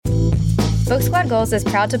Book Squad Goals is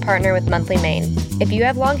proud to partner with Monthly Mane. If you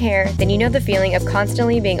have long hair, then you know the feeling of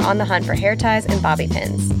constantly being on the hunt for hair ties and bobby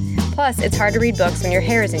pins. Plus, it's hard to read books when your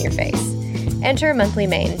hair is in your face. Enter Monthly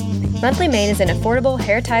Mane. Monthly Mane is an affordable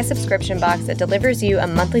hair tie subscription box that delivers you a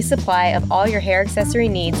monthly supply of all your hair accessory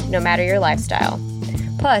needs, no matter your lifestyle.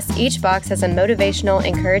 Plus, each box has a motivational,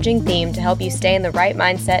 encouraging theme to help you stay in the right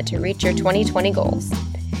mindset to reach your 2020 goals.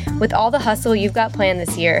 With all the hustle you've got planned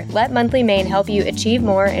this year, let Monthly Mane help you achieve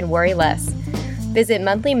more and worry less. Visit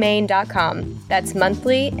monthlymane.com. That's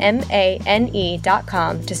monthly,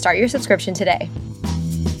 MANE.com to start your subscription today.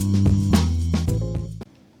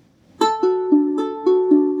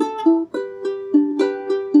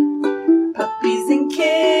 Puppies and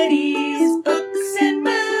kitties, books and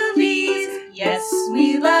movies. Yes,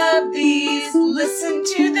 we love these. Listen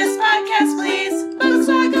to this podcast, please. Book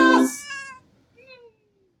Squad Goals.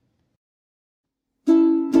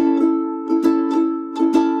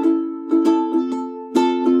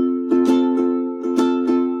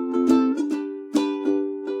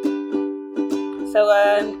 So,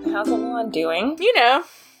 how's everyone doing? You know,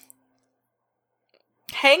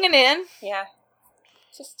 hanging in. Yeah.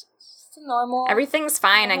 Just a normal... Everything's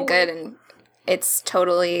fine and good, and it's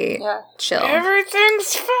totally chill.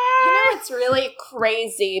 Everything's fine. You know, it's really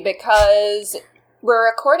crazy because we're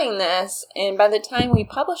recording this, and by the time we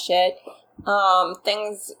publish it,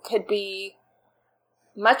 things could be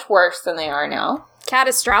much worse than they are now.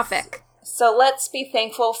 Catastrophic. So let's be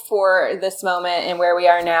thankful for this moment and where we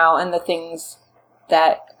are now and the things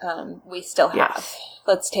that we still have. Yes.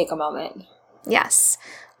 Let's take a moment. Yes.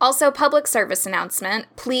 Also, public service announcement.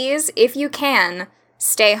 Please, if you can,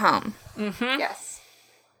 stay home. Mm-hmm. Yes.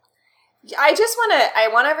 I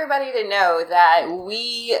want everybody to know that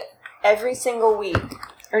we, every single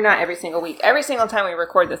time we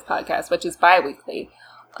record this podcast, which is bi-weekly,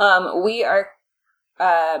 we are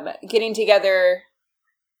getting together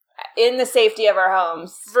in the safety of our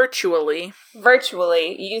homes. Virtually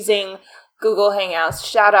Using Google Hangouts.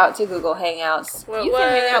 Shout out to Google Hangouts. You can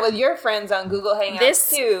hang out with your friends on Google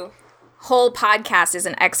Hangouts too. Whole podcast is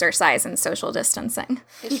an exercise in social distancing.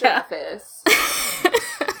 It sure is.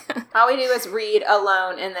 All we do is read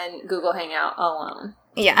alone and then Google Hangout alone.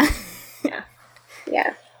 Yeah.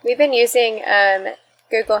 Yeah. We've been using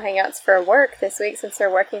Google Hangouts for work this week since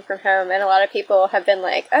we're working from home, and a lot of people have been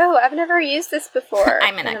like, oh, I've never used this before.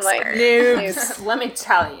 I'm an expert. Like, Noobs. Let me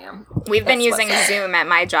tell you. We've been using Zoom at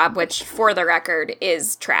my job, which, for the record,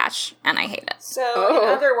 is trash, and I hate it. So, in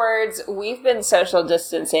other words, we've been social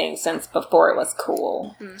distancing since before it was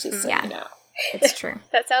cool. Just so you know. It's true.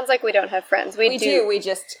 That sounds like we don't have friends. We do. We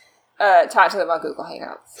just talk to them on Google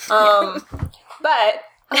Hangouts. But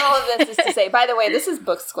all of this is to say, by the way, this is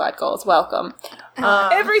Book Squad Goals. Welcome.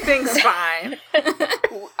 Everything's fine.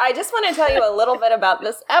 I just want to tell you a little bit about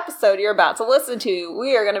this episode you're about to listen to.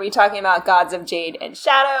 We are going to be talking about Gods of Jade and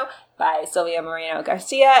Shadow by Silvia Moreno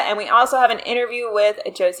Garcia, and we also have an interview with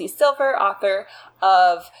Josie Silver, author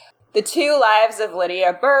of The Two Lives of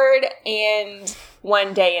Lydia Bird and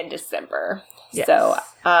One Day in December. Yes. So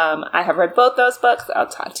I have read both those books. I'll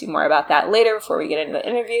talk to you more about that later before we get into the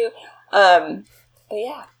interview. But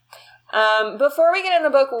yeah. Before we get in the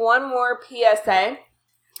book, one more PSA.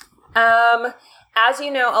 As you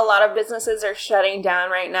know, a lot of businesses are shutting down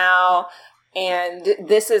right now, and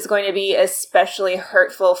this is going to be especially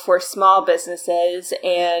hurtful for small businesses,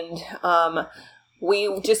 and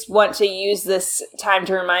we just want to use this time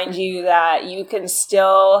to remind you that you can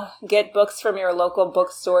still get books from your local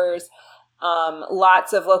bookstores.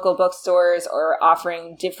 Lots of local bookstores are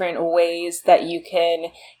offering different ways that you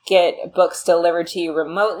can get books delivered to you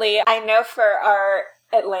remotely. I know for our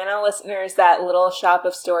Atlanta listeners that Little Shop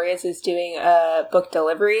of Stories is doing a book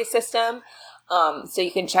delivery system. So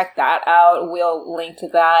you can check that out. We'll link to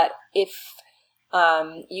that. If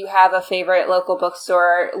you have a favorite local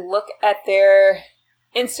bookstore, look at their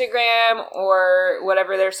Instagram or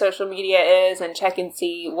whatever their social media is and check and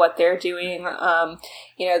see what they're doing.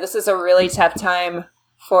 This is a really tough time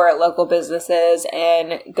for local businesses,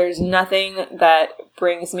 and there's nothing that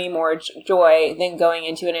brings me more joy than going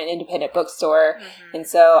into an independent bookstore. Mm-hmm. And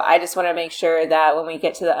so I just want to make sure that when we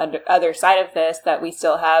get to the other side of this, that we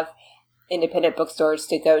still have independent bookstores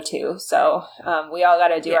to go to. So we all got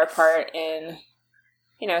to do our part in,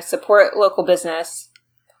 support local business.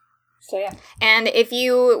 So, yeah. And if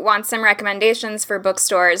you want some recommendations for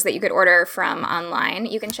bookstores that you could order from online,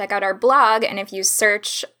 you can check out our blog. And if you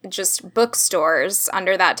search just bookstores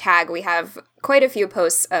under that tag, we have quite a few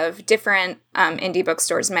posts of different indie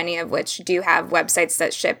bookstores, many of which do have websites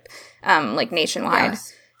that ship nationwide.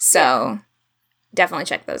 Yes. So definitely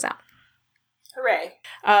check those out. Hooray.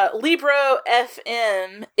 Libro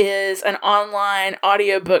FM is an online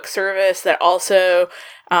audiobook service that also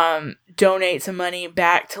donates money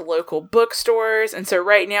back to local bookstores. And so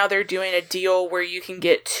right now they're doing a deal where you can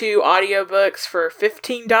get 2 audiobooks for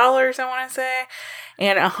 $15, I want to say.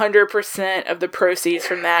 And 100% of the proceeds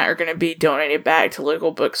from that are going to be donated back to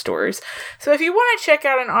local bookstores. So if you want to check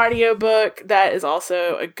out an audiobook, that is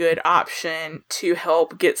also a good option to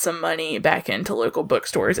help get some money back into local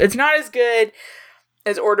bookstores. It's not as good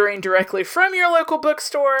as ordering directly from your local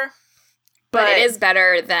bookstore, but it is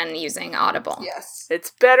better than using Audible. Yes. It's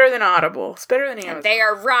better than Audible. It's better than Amazon. And they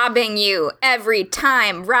are robbing you every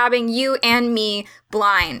time, robbing you and me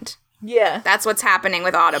blind. Yeah. That's what's happening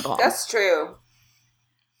with Audible. That's true.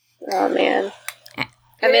 Oh, man.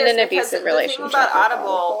 I'm in an abusive relationship. The thing about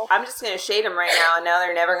Audible, I'm just going to shade them right now, and now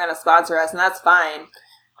they're never going to sponsor us, and that's fine.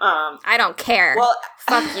 I don't care. Well,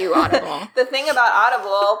 fuck you, Audible. The thing about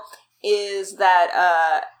Audible is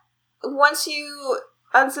that once you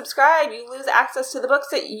unsubscribe, you lose access to the books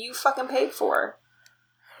that you fucking paid for.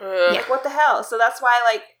 Like, what the hell? So that's why,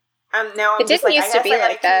 like, I'm it just didn't like, used to be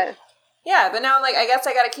like that. Yeah, but now I'm like, I guess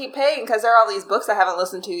I gotta keep paying because there are all these books I haven't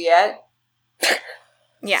listened to yet.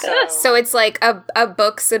 Yeah. So it's like a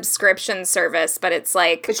book subscription service, but it's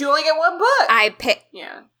like... But you only get one book. I pay...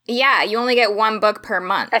 Yeah. Yeah, you only get one book per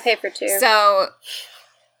month. I pay for 2. So...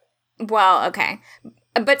 Well, okay.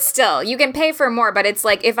 But still, you can pay for more, but it's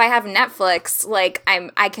like, if I have Netflix, like,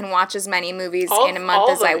 I can watch as many movies in a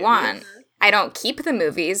month as I want. I don't keep the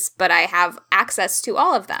movies, but I have access to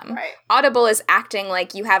all of them. Right. Audible is acting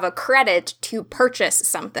like you have a credit to purchase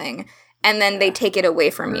something, and then they take it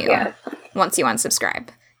away from you once you unsubscribe.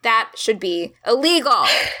 That should be illegal.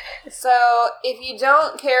 So, if you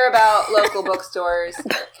don't care about local bookstores,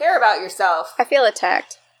 care about yourself. I feel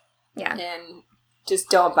attacked. Yeah. And just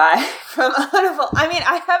don't buy from Audible. I mean,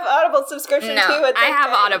 I have Audible subscription too. No, I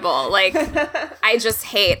have Audible. Like, I just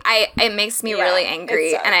hate. It makes me really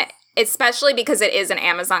angry, and especially because it is an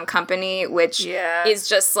Amazon company, which is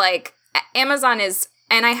just like, Amazon is,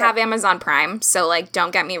 and I have Amazon Prime, so like,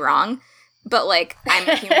 don't get me wrong, but like, I'm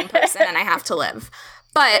a human person and I have to live.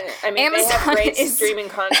 But I mean, Amazon they have great is streaming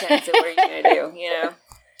content, so what are you gonna do? You know.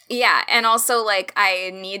 Yeah, and also, like,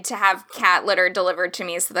 I need to have cat litter delivered to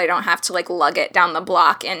me so that I don't have to, like, lug it down the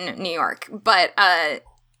block in New York. But,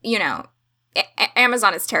 you know,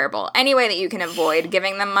 Amazon is terrible. Any way that you can avoid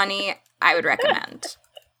giving them money, I would recommend.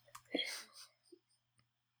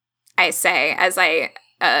 I say, as I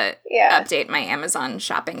update my Amazon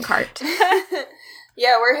shopping cart.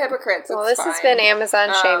 Yeah, we're hypocrites. Well, this has been Amazon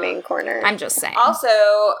shaming corner. I'm just saying. Also,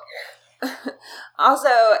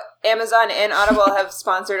 Amazon and Audible have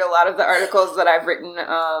sponsored a lot of the articles that I've written.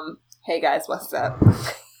 Hey guys, what's up?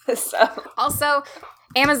 Also,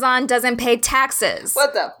 Amazon doesn't pay taxes.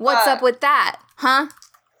 What's up with that? Huh?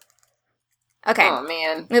 Okay. Oh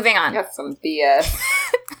man. Moving on. That's some BS.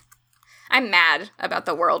 I'm mad about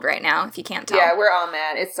the world right now, if you can't tell. Yeah, we're all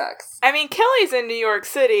mad. It sucks. I mean, Kelly's in New York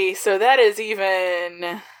City, so that is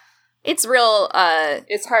even... It's real,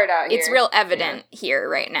 it's hard out here. It's real evident here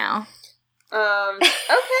right now.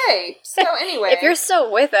 Okay. So anyway. If you're still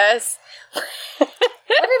with us. What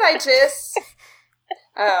did I just...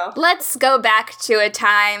 Oh. Let's go back to a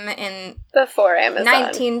time in... Before Amazon.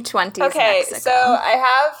 1920s Okay, Mexico. so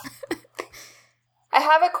I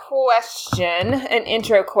have a question, an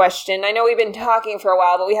intro question. I know we've been talking for a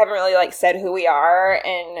while, but we haven't really, like, said who we are,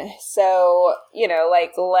 and so, you know,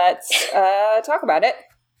 like, let's talk about it.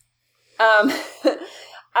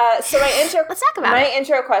 So let's talk about my it.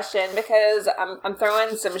 intro question, because I'm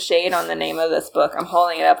throwing some shade on the name of this book. I'm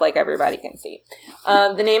holding it up like everybody can see.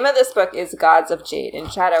 The name of this book is Gods of Jade and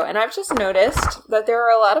Shadow, and I've just noticed that there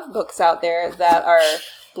are a lot of books out there that are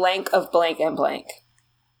blank of blank and blank,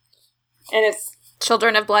 and it's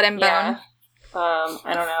Children of Blood and Bone. yeah.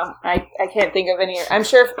 I don't know. I can't think of any. I'm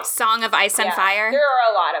sure Song of Ice and Fire. there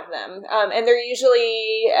are a lot of them, and they're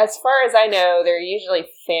usually, as far as I know, they're usually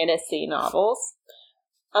fantasy novels.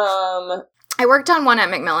 I worked on one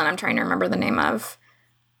at Macmillan. I'm trying to remember the name of.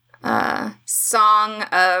 Song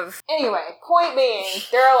of... Anyway, point being,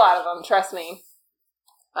 there are a lot of them, trust me.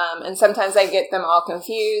 And sometimes I get them all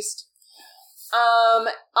confused. All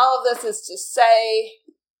of this is to say,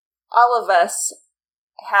 all of us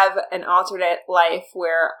have an alternate life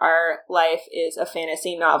where our life is a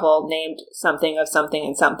fantasy novel named something of something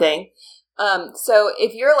and something. So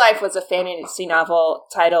if your life was a fantasy novel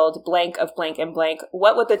titled blank of blank and blank,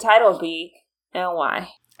 what would the title be and why?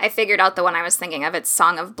 I figured out the one I was thinking of. It's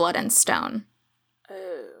Song of Blood and Stone.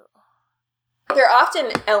 Oh. There are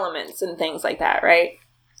often elements and things like that, right?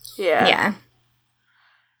 Yeah. Yeah.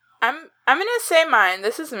 I'm gonna say mine.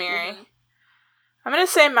 This is Mary. I'm going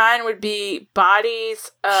to say mine would be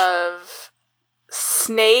bodies of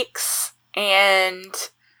snakes and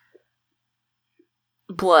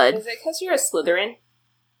blood. Is it because you're a Slytherin?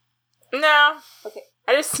 No. Okay.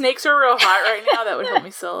 Snakes are real hot right now. That would help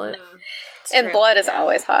me sell it. And blood is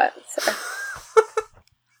always hot. So.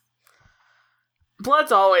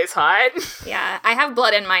 Blood's always hot. Yeah, I have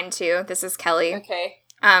blood in mine too. This is Kelly. Okay.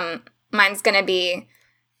 Mine's gonna be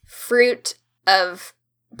fruit of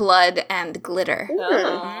blood and glitter.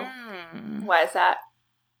 Oh. Why is that?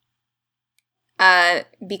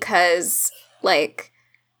 Because like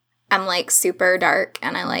I'm like super dark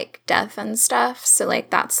and I like death and stuff, so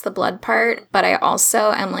like that's the blood part. But I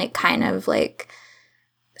also am like kind of like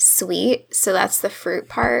sweet, so that's the fruit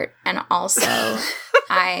part. And also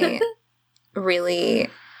I really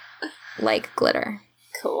like glitter.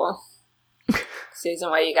 Cool. Susan,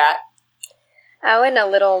 what you got? I went a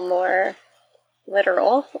little more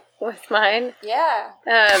literal with mine. Yeah.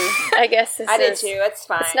 I guess this I did is, too. It's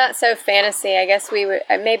fine. It's not so fantasy. I guess we would,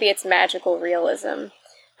 maybe it's magical realism.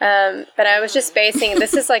 But I was just basing,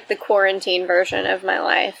 this is like the quarantine version of my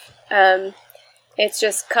life. It's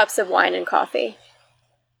just cups of wine and coffee.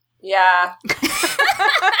 Yeah.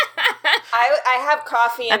 I have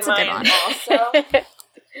coffee in That's a good mine one. also.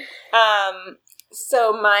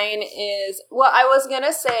 So mine is, well, I was going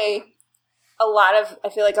to say I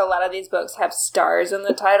feel like a lot of these books have stars in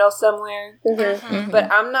the title somewhere. Mm-hmm.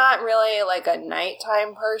 But I'm not really like a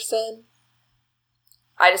nighttime person.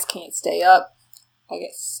 I just can't stay up. I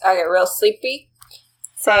get real sleepy.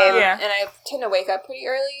 Same. Yeah. And I tend to wake up pretty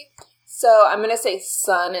early. So I'm going to say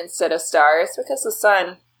sun instead of stars because the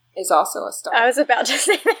sun is also a star. I was about to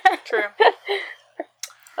say that. True.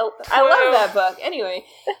 I love that book. Anyway,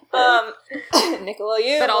 Nicola,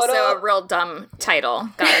 you. But also a real dumb title,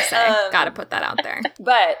 gotta say. Gotta put that out there.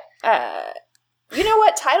 But you know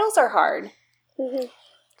what? Titles are hard. Mm-hmm.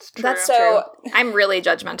 That's So true. I'm really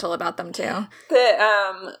judgmental about them too.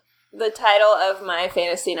 the title of my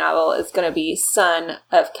fantasy novel is going to be Son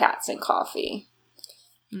of Cats and Coffee.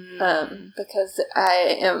 Because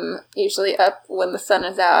I am usually up when the sun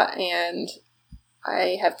is out and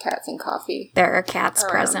I have cats and coffee. There are cats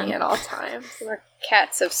around present me at all times. Or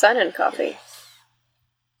cats of sun and coffee.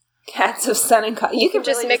 Cats of sun and coffee. You can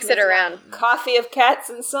Just really mix it around. Coffee of cats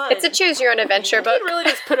and sun. It's a choose your own adventure You book. could really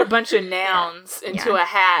just put a bunch of nouns into a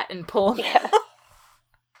hat and pull them. Yeah.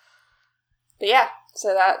 But yeah,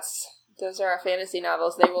 so those are our fantasy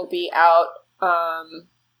novels. They will be out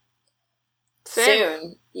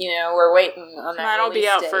soon. You know, we're waiting on that. Mine'll be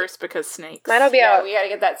out date. first because snakes. Mine'll be out We got to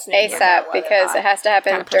get that snake ASAP because it has to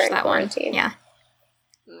happen Gotta push during that quarantine. one. Yeah.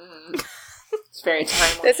 It's very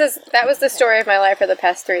timely. That was the story of my life for the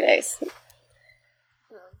past 3 days.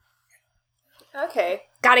 Okay,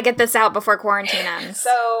 Gotta get this out before quarantine ends.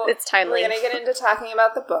 so It's timely. We're gonna get into talking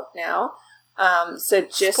about the book now. So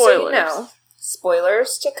just so Spoilers. you know,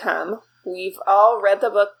 spoilers to come. We've all read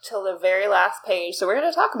the book till the very last page, so we're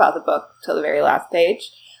going to talk about the book till the very last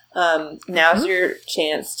page. Now's your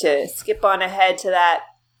chance to skip on ahead to that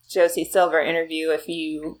Josie Silver interview if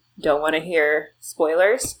you don't want to hear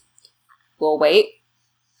spoilers. We'll wait.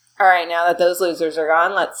 All right, now that those losers are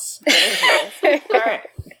gone, let's get into this. All right.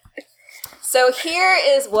 So here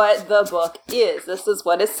is what the book is. This is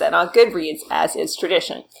what is said on Goodreads, as is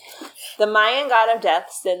tradition. The Mayan god of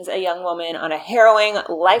death sends a young woman on a harrowing,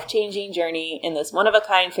 life-changing journey in this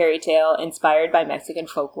one-of-a-kind fairy tale inspired by Mexican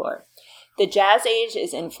folklore. The jazz age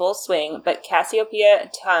is in full swing, but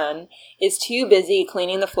Cassiopeia Tan is too busy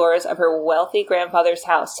cleaning the floors of her wealthy grandfather's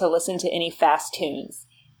house to listen to any fast tunes.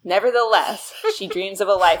 Nevertheless, she dreams of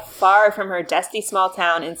a life far from her dusty small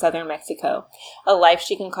town in southern Mexico, a life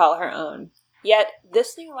she can call her own. Yet,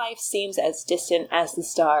 this new life seems as distant as the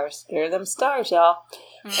stars. There are them stars, y'all.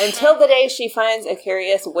 Until the day she finds a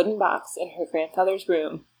curious wooden box in her grandfather's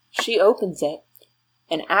room. She opens it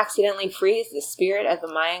and accidentally frees the spirit of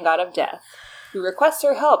the Mayan god of death, who requests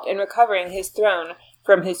her help in recovering his throne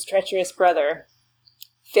from his treacherous brother.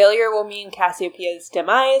 Failure will mean Cassiopeia's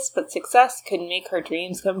demise, but success could make her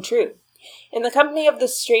dreams come true. In the company of the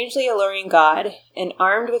strangely alluring god, and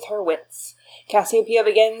armed with her wits, Cassiopeia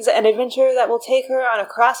begins an adventure that will take her on a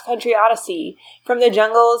cross-country odyssey from the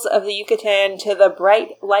jungles of the Yucatan to the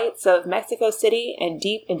bright lights of Mexico City and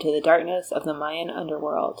deep into the darkness of the Mayan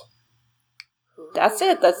underworld. That's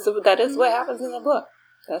it. That is what happens in the book.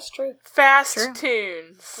 That's true. Fast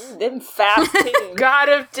tunes. Them fast tunes. God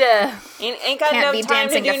of death. Ain't got Can't no be time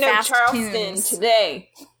to dancing do to no fast Charleston tunes. today.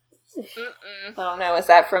 I don't know. Is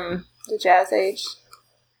that from the Jazz Age?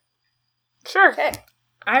 Sure. Okay.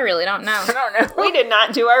 I really don't know. I don't know. We did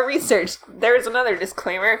not do our research. There's another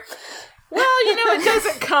disclaimer. Well, it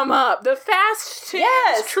doesn't come up. The fast change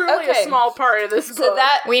is truly a small part of this book.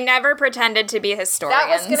 So we never pretended to be historians. That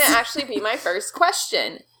was going to actually be my first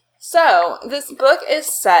question. So, this book is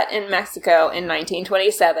set in Mexico in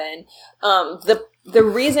 1927. The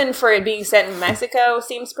reason for it being set in Mexico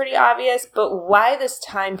seems pretty obvious, but why this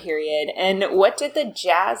time period? And what did the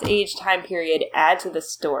Jazz Age time period add to the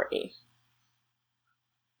story?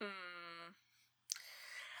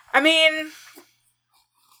 I mean,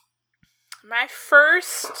 my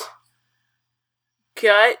first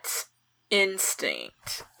gut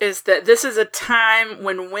instinct is that this is a time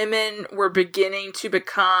when women were beginning to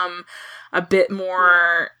become a bit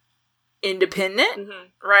more independent,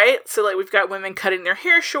 right? So, like, we've got women cutting their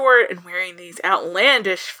hair short and wearing these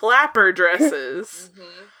outlandish flapper dresses.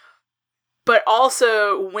 But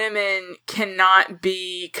also, women cannot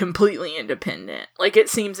be completely independent. Like, it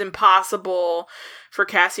seems impossible for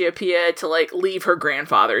Cassiopeia to, like, leave her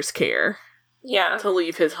grandfather's care. Yeah. To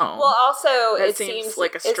leave his home. Well, also, That it seems seems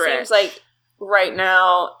like a It stretch. seems like right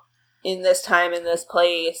now, in this time, in this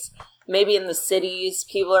place, maybe in the cities,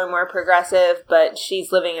 people are more progressive, but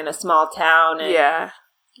she's living in a small town, and Yeah.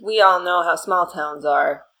 we all know how small towns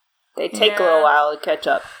are. They take a Yeah. little while to catch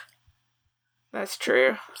up. That's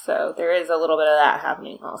true. So there is a little bit of that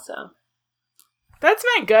happening also. That's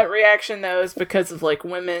my gut reaction, though, is because of, like,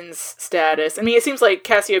 women's status. I mean, it seems like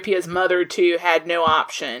Cassiopeia's mother, too, had no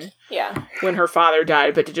option Yeah. when her father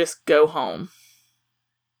died but to just go home.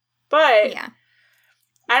 But Yeah.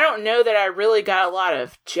 I don't know that I really got a lot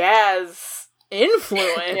of jazz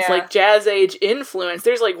influence, Yeah. like Jazz Age influence.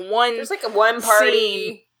 There's like one one party.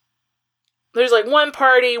 scene- There's like one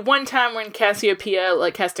party, one time when Cassiopeia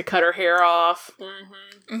like has to cut her hair off.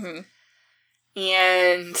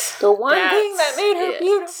 And The one thing that that's made her it.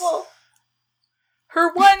 beautiful.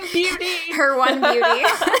 Her one beauty. Her one beauty.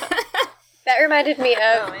 That reminded me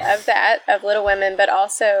of Little Women, but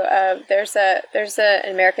also there's an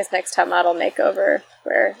America's Next Top Model makeover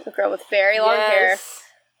where a girl with very long hair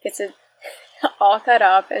gets it all cut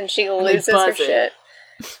off and she loses her buzz it.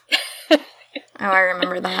 shit. Oh, I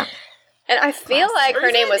remember that. And I feel like Or her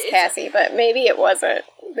is name it- was is- Cassie, but maybe it wasn't.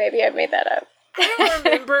 Maybe I made that up. I don't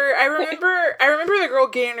remember. I remember the girl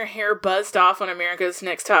getting her hair buzzed off on America's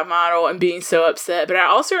Next Top Model and being so upset. But I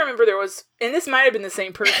also remember there was, and this might have been the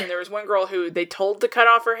same person, there was one girl who they told to cut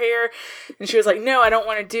off her hair, and she was like, no, I don't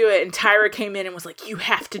want to do it. And Tyra came in and was like, you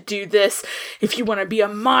have to do this. If you want to be a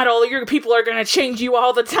model, your people are going to change you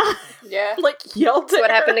all the time. Yeah. Like, yelled at That's what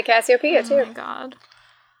her. happened to Cassiopeia, Oh too. my god.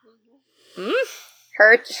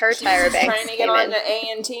 Her Tyra Banks Trying to get came on in. to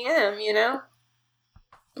A&TM, you know?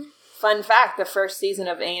 Fun fact, the first season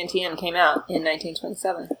of A&TM came out in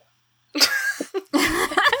 1927.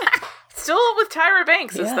 Still with Tyra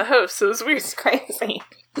Banks as the host, so it was weird. It's crazy.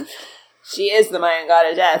 She is the Mayan god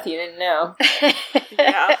of death, you didn't know.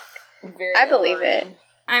 Yeah. Very I believe alluring. it.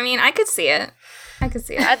 I mean, I could see it.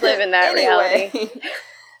 I'd live in that reality. Anyway,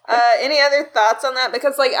 any other thoughts on that?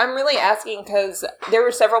 Because, like, I'm really asking because there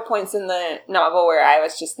were several points in the novel where I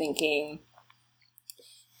was just thinking,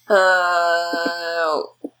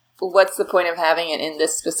 what's the point of having it in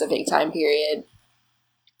this specific time period?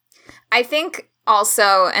 I think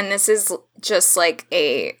also, and this is just like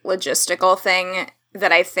a logistical thing,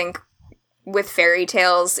 that I think with fairy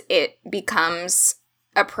tales, it becomes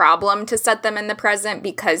a problem to set them in the present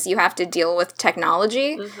because you have to deal with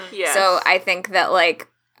technology. Yeah. So I think that, like,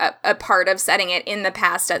 a part of setting it in the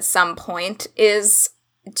past at some point is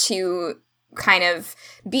to kind of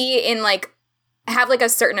be in, like, have, like, a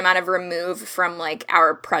certain amount of remove from, like,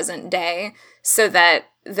 our present day so that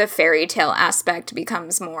the fairy tale aspect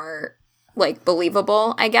becomes more, like,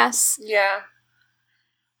 believable, I guess. Yeah.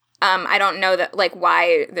 I don't know that, like,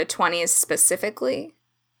 why the 20s specifically.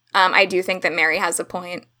 I do think that Mary has a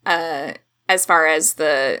point as far as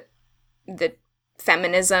the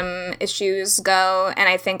feminism issues go. And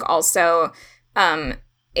I think also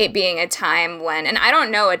it being a time when, and I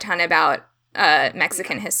don't know a ton about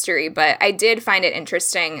Mexican history, but I did find it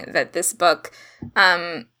interesting that this book,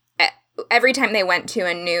 every time they went to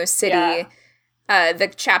a new city,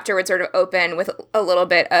 the chapter would sort of open with a little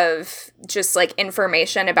bit of just, like,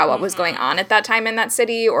 information about what was going on at that time in that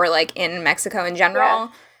city or, like, in Mexico in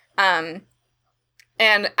general. And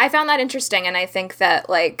I found that interesting, and I think that,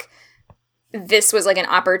 like, this was, like, an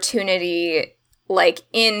opportunity, like,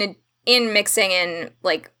 in mixing in,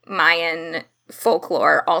 like, Mayan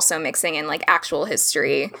folklore, also mixing in, like, actual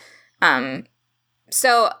history.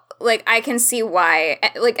 So, like, I can see why,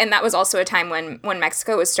 like, and that was also a time when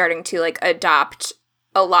Mexico was starting to, like, adopt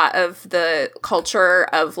a lot of the culture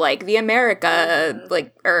of like the America,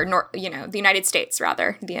 like, or the United States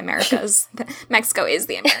rather, the Americas. Mexico is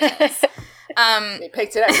the Americas. They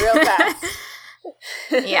picked it up real fast.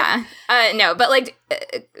 Yeah. No, but like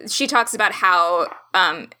she talks about how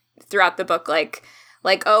throughout the book, like,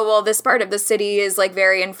 oh, well, this part of the city is like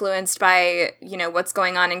very influenced by, what's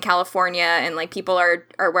going on in California, and like people are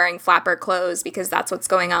wearing flapper clothes because that's what's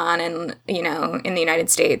going on in the United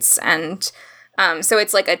States. And so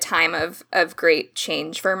it's like a time of great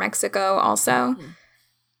change for Mexico also.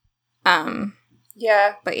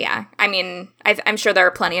 Yeah. But yeah, I mean, I'm sure there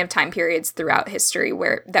are plenty of time periods throughout history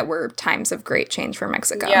that were times of great change for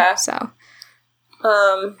Mexico. Yeah. So.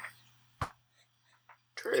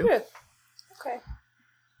 True. Okay.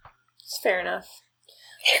 It's fair enough.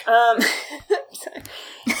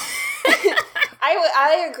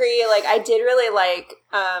 I agree. Like, I did really like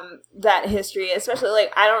that history, especially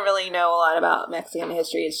like I don't really know a lot about Mexican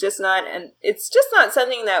history. It's just not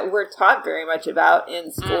something that we're taught very much about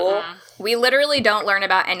in school. Mm-hmm. We literally don't learn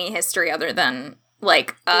about any history other than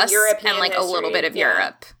like us European and like history, a little bit of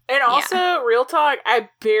Europe. And also, real talk, I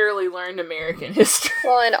barely learned American history.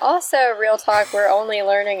 Well, and also, real talk, we're only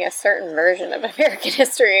learning a certain version of American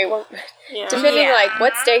history. Well, depending like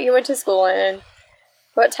what state you went to school in,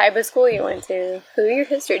 what type of school you went to, who your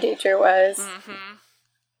history teacher was.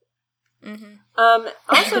 I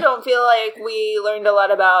also don't feel like we learned a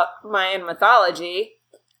lot about Mayan mythology.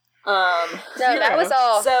 No, that was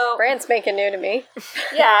all so brand spanking new to me.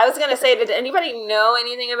 Yeah, I was gonna say, did anybody know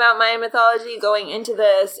anything about Mayan mythology going into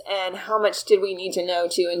this, and how much did we need to know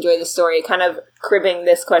to enjoy the story? Kind of cribbing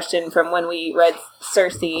this question from when we read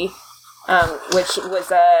Circe, which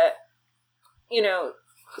was a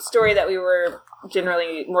story that we were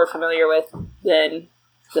generally more familiar with than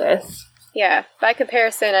this. Yeah, by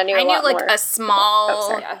comparison, I knew a lot like more. a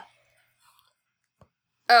small.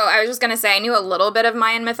 Oh, I was just going to say, I knew a little bit of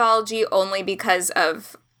Mayan mythology only because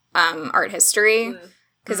of art history,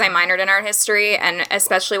 because I minored in art history, and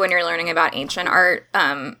especially when you're learning about ancient art,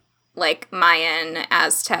 like Mayan,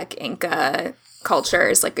 Aztec, Inca culture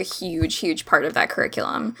is like a huge, huge part of that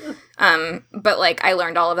curriculum. But like I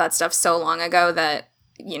learned all of that stuff so long ago that,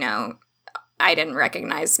 I didn't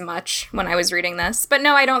recognize much when I was reading this. But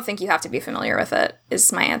no, I don't think you have to be familiar with it,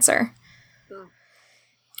 is my answer.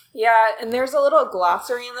 Yeah, and there's a little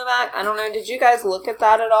glossary in the back. I don't know, did you guys look at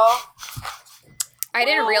that at all? I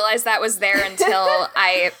didn't realize that was there until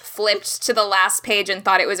I flipped to the last page and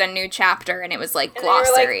thought it was a new chapter, and it was like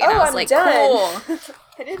glossary. And I was like, cool.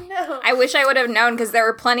 I didn't know. I wish I would have known, because there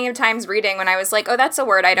were plenty of times reading when I was like, oh, that's a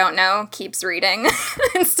word I don't know, keeps reading,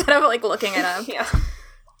 instead of like looking it up. Yeah.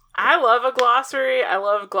 I love a glossary. I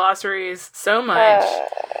love glossaries so much.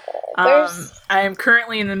 I am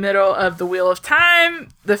currently in the middle of the Wheel of Time,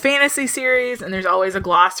 the fantasy series, and there's always a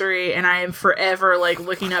glossary, and I am forever like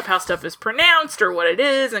looking up how stuff is pronounced or what it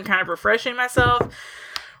is and kind of refreshing myself.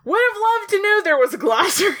 Would have loved to know there was a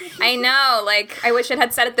glossary. I know, like, I wish it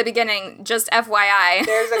had said at the beginning, just FYI.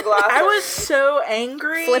 There's a glossary. I was so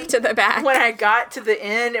angry. Flip to the back. When I got to the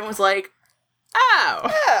end and was like,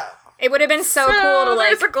 oh. It would have been so cool to, like,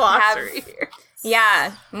 there's a glossary have, here.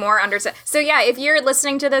 Yeah, more understood. So, yeah, if you're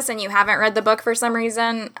listening to this and you haven't read the book for some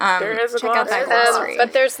reason, there is a check out that glossary. glossary.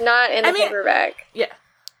 But there's not in the paperback. Yeah.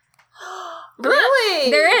 Really?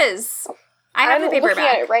 There is. I have I'm the looking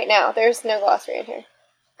paperback. at it right now. There's no glossary in here.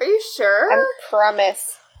 Are you sure? I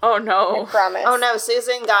promise. Oh, no. I promise. Oh no,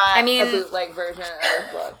 Susan got I mean- a bootleg version of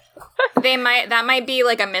the book. That might be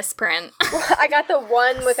like a misprint. I got the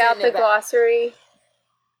one without Send the it back. glossary.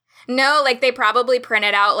 No, like they probably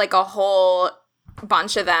printed out like a whole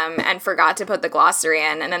bunch of them and forgot to put the glossary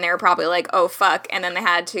in, and then they were probably like, oh fuck, and then they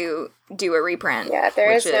had to do a reprint. Yeah,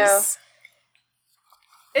 there is no...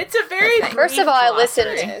 It's a very Okay. First of all, I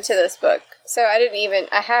glossary. listened to this book, so I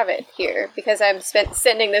have it here, because I'm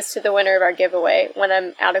sending this to the winner of our giveaway when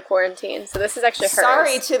I'm out of quarantine, so this is actually hers.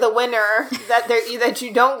 Sorry to the winner that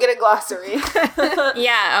you don't get a glossary.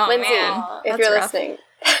 Yeah, oh Lindsay, man. if That's you're rough.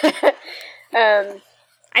 listening.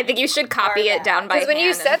 I think you should copy it down by hand. Because when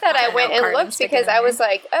you said that, I went and looked, because I was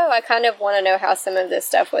like, oh, I kind of want to know how some of this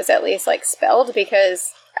stuff was at least, like, spelled,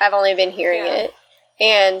 because I've only been hearing it,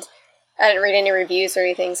 and I didn't read any reviews or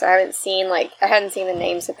anything, so I hadn't seen the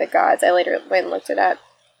names of the gods. I later went and looked it up.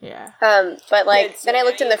 Yeah. But, like, Good, so then I now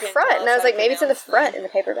looked in you the can front, tell and I us was how like, to maybe it's in the pronounce front them. in the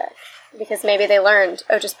paperback, because maybe they learned,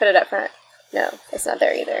 oh, just put it up front. No, it's not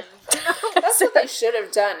there either. That's what they should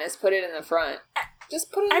have done, is put it in the front.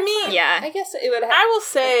 Just put it in the front. yeah. I guess it would have... I will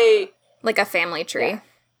say, like a family tree.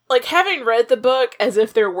 like, having read the book as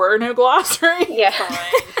if there were no glossary, Yeah.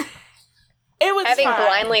 fine. it was Having fine.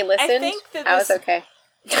 blindly listened, I think that I was this- okay.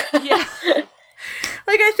 Yeah.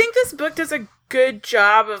 book does a good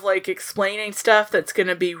job of, like, explaining stuff that's going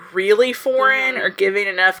to be really foreign or giving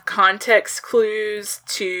enough context clues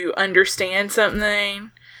to understand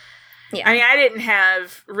something. Yeah. I mean, I didn't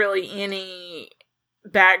have really any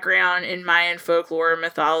background in Mayan folklore or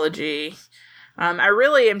mythology. I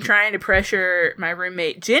really am trying to pressure my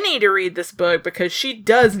roommate Jenny to read this book because she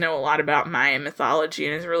does know a lot about Mayan mythology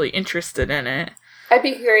and is really interested in it. I'd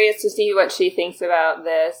be curious to see what she thinks about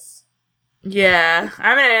this. Yeah,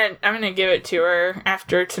 I'm gonna give it to her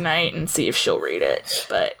after tonight and see if she'll read it.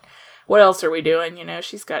 But what else are we doing? You know,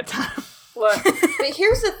 she's got time. Look, but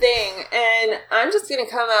here's the thing, and I'm just gonna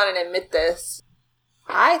come out and admit this.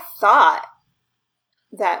 I thought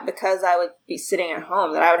that because I would be sitting at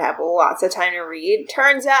home that I would have lots of time to read.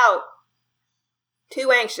 Turns out,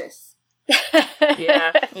 too anxious.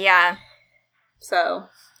 Yeah. Yeah. So,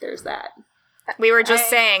 there's that. We were just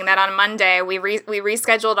saying that on Monday, we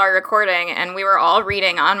rescheduled our recording, and we were all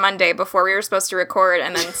reading on Monday before we were supposed to record,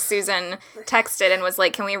 and then Susan texted and was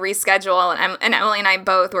like, can we reschedule? And Emily and I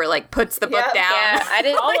both were like, puts the book down. Yeah, I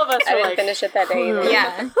didn't, All of us I were didn't like, finish it that day either.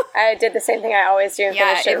 Yeah. I did the same thing I always do and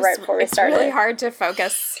finish it right before we started. It's really hard to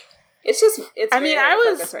focus. It's I mean, very I hard to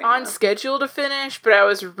was focus right on now. schedule to finish, but I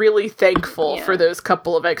was really thankful for those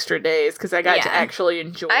couple of extra days because I got to Yeah. actually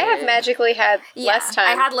enjoy it. I have magically had less time.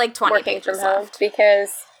 I had like 20 working pages from home left. because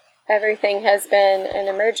everything has been an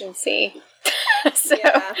emergency. So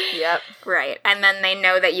Yeah. Yep. Right. And then they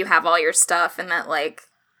know that you have all your stuff and that, like...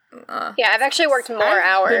 yeah, I've actually worked more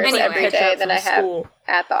hours been playing every catch day up than from I have school.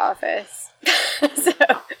 at the office. So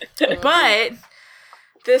But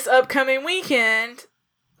this upcoming weekend,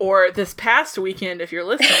 or this past weekend if you're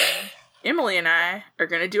listening, Emily and I are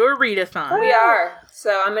going to do a readathon. We are.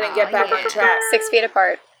 So I'm going to get back on track. 6 feet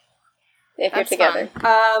apart if That's you're together.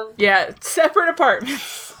 Yeah, separate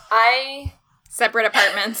apartments. Separate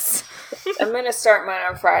apartments. I'm going to start mine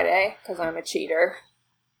on Friday because I'm a cheater.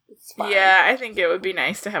 It's fine. Yeah, I think it would be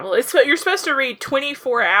nice to have a... It's, you're supposed to read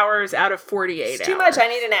 24 hours out of 48 It's hours. too much. I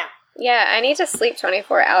need a nap. Yeah, I need to sleep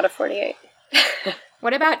 24 out of 48.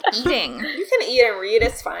 What about eating? You can eat and read.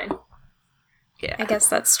 It's fine. Yeah. I guess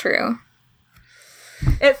that's true.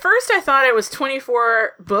 At first, I thought it was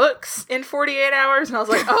 24 books in 48 hours, and I was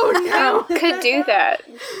like, oh, no. Could do that.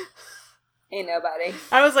 Ain't nobody.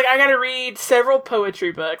 I was like, I gotta read several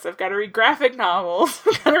poetry books. I've gotta read graphic novels.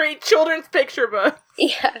 I've gotta read children's picture books.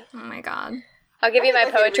 Yeah. Oh my god. I'll give you my I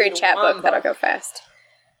could poetry read chat one book. That'll book. go fast.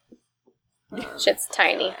 Shit's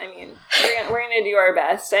tiny. I mean, we're gonna do our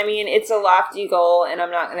best. I mean, it's a lofty goal, and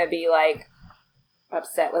I'm not gonna be, like,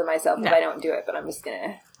 upset with myself if I don't do it, but I'm just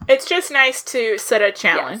gonna... It's just nice to set a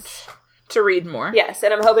challenge to read more. Yes,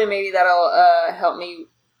 and I'm hoping maybe that'll help me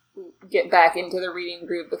get back into the reading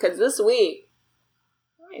group, because this week...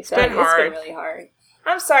 It's been hard. It's been really hard.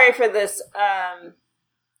 I'm sorry for this,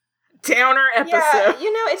 Downer episode. Yeah,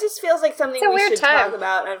 you know, it just feels like something It's a we weird should time. talk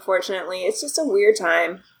about, unfortunately. It's just a weird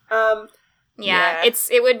time. Yeah, Yeah.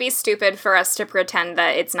 it would be stupid for us to pretend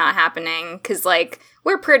that it's not happening, because, like,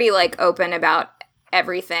 we're pretty, like, open about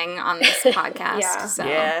everything on this podcast. Yeah. So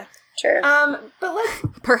Yeah. Sure.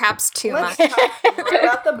 But perhaps too let's much. talk more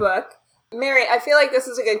about the book. Mary, I feel like this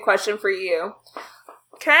is a good question for you.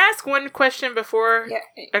 Can I ask one question before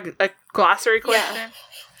Yeah. a glossary question?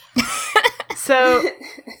 So,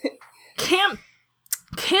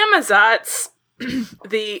 Camazot's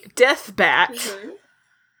the death bat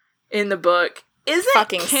in the book, isn't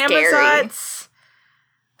Fucking scary. Camazot's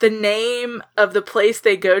the name of the place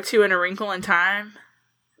they go to in A Wrinkle in Time?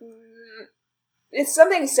 It's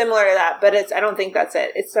something similar to that, but I don't think that's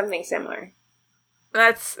it. It's something similar.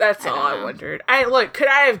 That's all I wondered. Could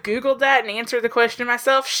I have Googled that and answered the question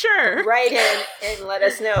myself? Sure. Write in and let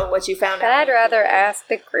us know what you found out. I'd rather ask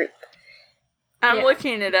the group. I'm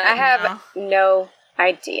looking it up I have now. no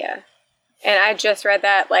idea. And I just read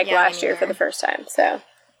that, like, Yeah, last me year for neither. the first time, so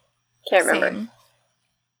can't remember. Same.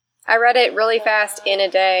 I read it really fast in a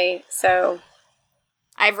day, so...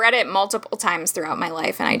 I've read it multiple times throughout my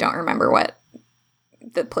life, and I don't remember what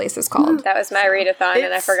the place is called. That was my readathon,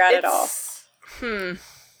 and I forgot it all. That's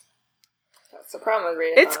the problem with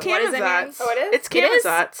reading. It's What does it mean? Camazot's. Oh, it is? It's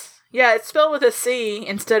Camazot's. Yeah, it's spelled with a C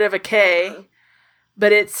instead of a K,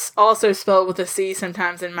 but it's also spelled with a C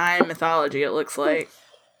sometimes in Mayan mythology, it looks like.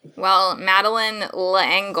 Well, Madeline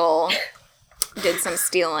L'Engle did some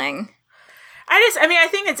stealing. I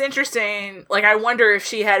think it's interesting. Like, I wonder if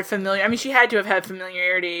she had she had to have had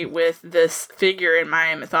familiarity with this figure in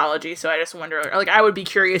Mayan mythology, so I just wonder, like, I would be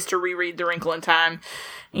curious to reread The Wrinkle in Time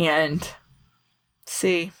and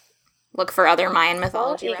see. Look for other Mayan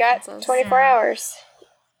mythology You got references. 24 hours.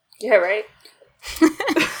 Yeah, right?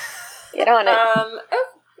 Get on it.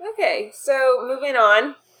 Okay, so moving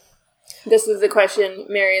on. This is the question,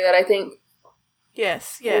 Mary, that I think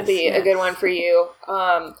Yes. will be a good one for you.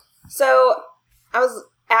 So as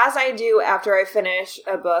I do after I finish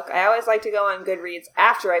a book, I always like to go on Goodreads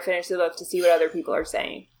after I finish the book to see what other people are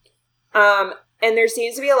saying. And there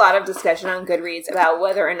seems to be a lot of discussion on Goodreads about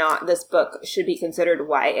whether or not this book should be considered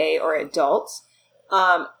YA or adult.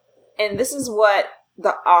 And this is what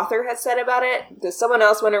the author has said about it. Does someone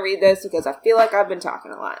else want to read this? Because I feel like I've been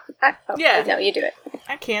talking a lot. Yeah. No, you do it.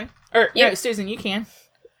 I can. Or, no, Susan, you can.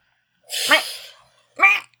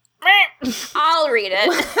 I'll read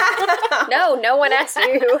it. No one asked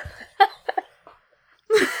you.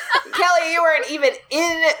 Kelly, you weren't even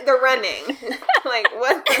in the running. Like,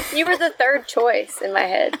 what? You were the third choice in my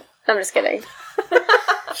head. I'm just kidding.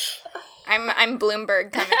 I'm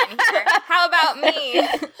Bloomberg coming in here. How about me?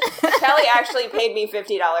 Kelly actually paid me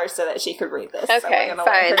 $50 so that she could read this. Okay, so we're gonna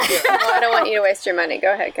fine. let her do it. Well, I don't want you to waste your money.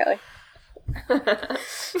 Go ahead, Kelly.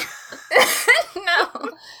 No.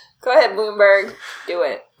 Go ahead, Bloomberg. Do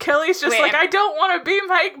it. Kelly's just Wait, like, I don't want to be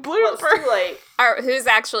Mike Well, it's Bloomberg. too late. Who's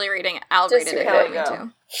actually reading it? I'll Just read it. Kelly, if you want me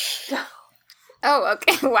go. to. Oh,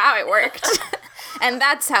 okay. Wow, it worked. And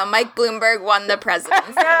that's how Mike Bloomberg won the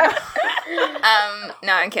presidency.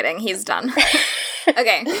 No, I'm kidding. He's done.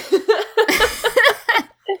 Okay.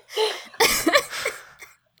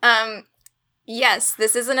 Yes,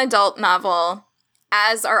 this is an adult novel,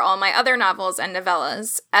 as are all my other novels and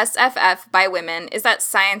novellas. SFF by women. Is that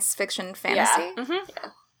science fiction fantasy? Yeah. Mm-hmm.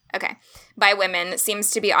 Okay. By women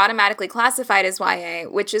seems to be automatically classified as YA,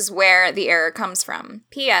 which is where the error comes from.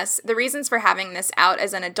 P.S. The reasons for having this out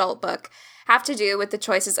as an adult book have to do with the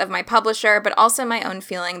choices of my publisher, but also my own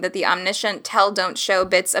feeling that the omniscient tell-don't-show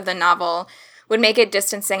bits of the novel would make it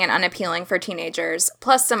distancing and unappealing for teenagers,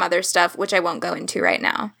 plus some other stuff, which I won't go into right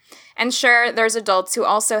now. And sure, there's adults who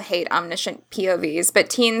also hate omniscient POVs, but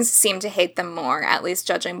teens seem to hate them more, at least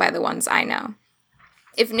judging by the ones I know.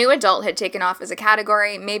 If new adult had taken off as a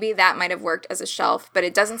category, maybe that might have worked as a shelf, but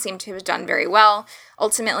it doesn't seem to have done very well.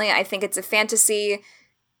 Ultimately, I think it's a fantasy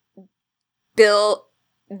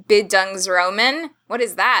Bildungsroman. What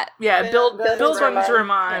is that? Yeah,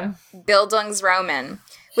 Bildungsroman. Bildungsroman,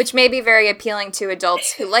 which may be very appealing to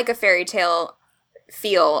adults who like a fairy tale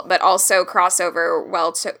feel, but also crossover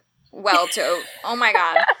oh my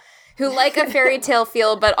god. Who like a fairy tale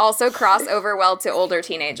feel, but also cross over well to older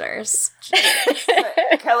teenagers.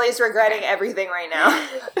 Kelly's regretting everyking right now.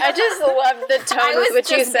 I just love the tone with which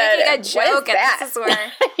you said, making a joke, what is that? and this is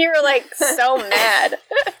where... You were like so mad.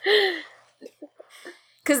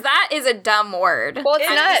 Because that is a dumb word. Well,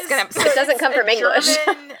 it's not. It doesn't come from English.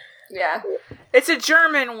 Yeah. It's a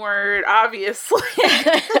German word, obviously.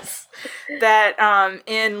 That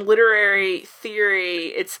in literary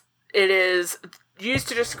theory, it is used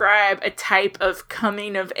to describe a type of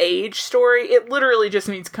coming of age story. It literally just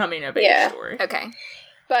means coming of age story. Okay.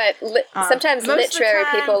 But sometimes literary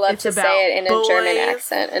people love to say it in a German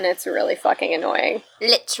accent, and it's really fucking annoying.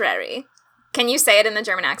 Literary. Can you say it in the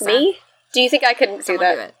German accent? Me? Do you think I could do Someone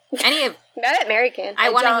that? do it. Any of... Not Mary can.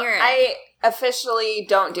 I want to hear it. I officially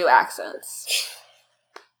don't do accents.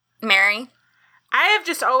 Mary? I have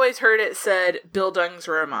just always heard it said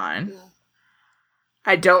Bildungsroman.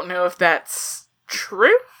 I don't know if that's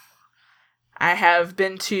true. I have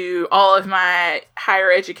been to all of my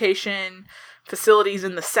higher education facilities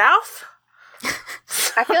in the South.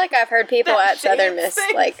 I feel like I've heard people at Southern Miss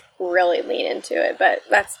things. like really lean into it, but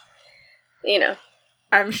that's,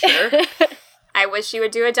 I'm sure. I wish you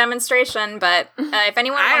would do a demonstration, but if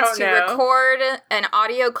anyone wants to know. record an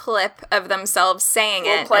audio clip of themselves saying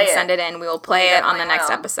it and send it in, we will play it on the next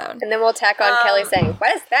episode. And then we'll tack on Kelly saying,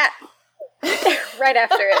 "What is that?" right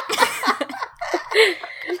after it.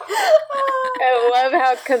 I love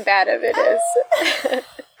how combative it is.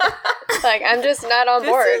 Like, I'm just not on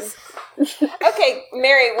board. Okay,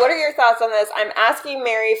 Mary, what are your thoughts on this? I'm asking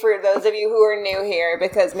Mary for those of you who are new here,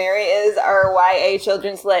 because Mary is our YA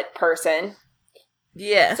children's lit person.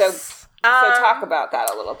 Yes. So talk about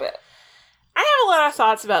that a little bit. I have a lot of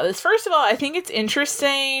thoughts about this. First of all, I think it's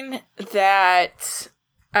interesting that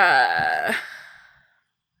I'm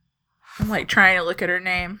like trying to look at her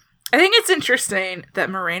name. I think it's interesting that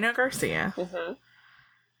Moreno Garcia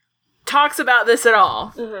talks about this at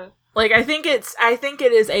all. Like, I think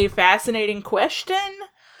it is a fascinating question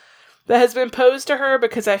that has been posed to her,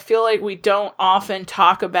 because I feel like we don't often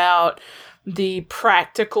talk about the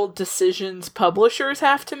practical decisions publishers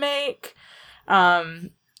have to make.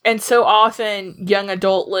 And so often young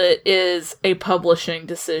adult lit is a publishing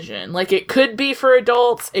decision. Like, it could be for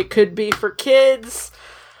adults, it could be for kids.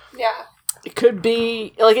 Yeah. it could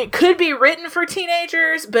be written for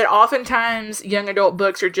teenagers, but oftentimes young adult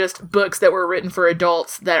books are just books that were written for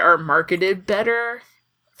adults that are marketed better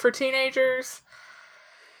for teenagers.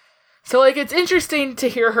 So, like, it's interesting to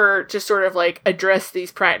hear her just sort of, like, address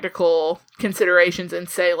these practical considerations and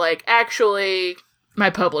say, like, actually, my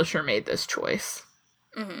publisher made this choice.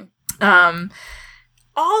 Mm-hmm.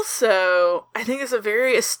 Also, I think it's a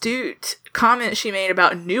very astute comment she made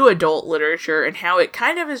about new adult literature and how it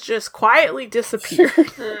kind of has just quietly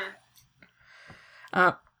disappeared.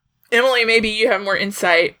 Emily, maybe you have more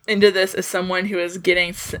insight into this as someone who is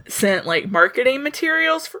getting sent, like, marketing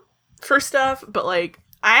materials for stuff, but, like,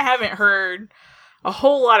 I haven't heard a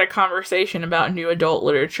whole lot of conversation about new adult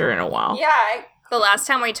literature in a while. Yeah. The last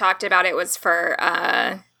time we talked about it was for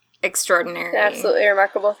extraordinary... Absolutely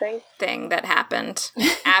remarkable thing that happened.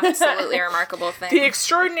 Absolutely remarkable thing. The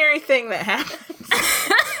extraordinary thing that happened.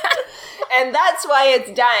 And that's why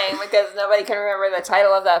it's dying, because nobody can remember the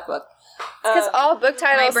title of that book. Because all book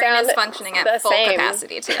titles My brain sound is functioning the at full same.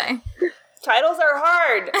 capacity today. Titles are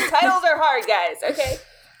hard. Titles are hard, guys. Okay.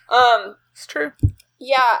 It's true.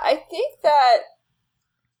 Yeah, I think that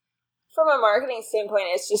from a marketing standpoint,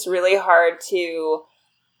 it's just really hard to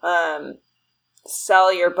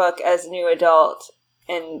sell your book as new adult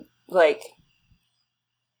and, like,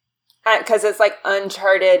 because it's, like,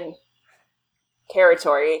 uncharted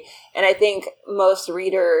territory. And I think most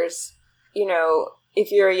readers, you know,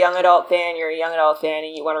 if you're a young adult fan, you're a young adult fan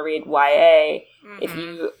and you want to read YA.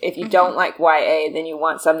 Mm-hmm. If you don't like YA, then you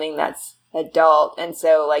want something that's adult. And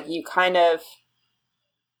so, like, you kind of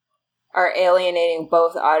are alienating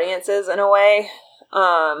both audiences in a way.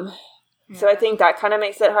 So I think that kind of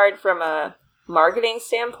makes it hard from a marketing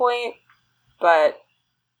standpoint. But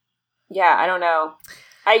yeah, I don't know.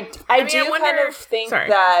 I do kind of think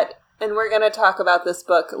that, and we're going to talk about this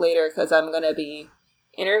book later because I'm going to be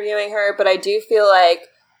interviewing her, but I do feel like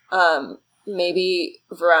maybe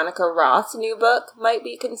Veronica Roth's new book might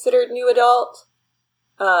be considered new adult.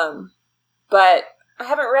 But I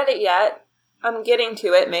haven't read it yet. I'm getting to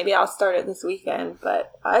it. Maybe I'll start it this weekend,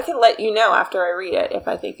 but I can let you know after I read it if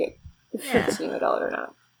I think it's new adult or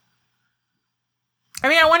not. I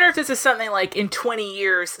mean, I wonder if this is something like in 20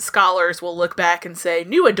 years, scholars will look back and say,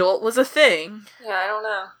 new adult was a thing. Yeah, I don't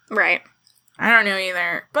know. Right. I don't know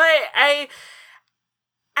either. But I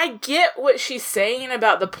get what she's saying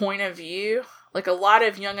about the point of view. Like, a lot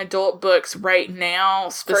of young adult books right now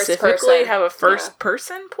specifically have a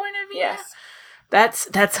first-person point of view. Yes.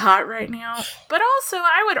 That's hot right now. But also,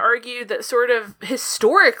 I would argue that sort of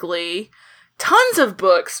historically, tons of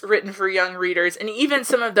books written for young readers, and even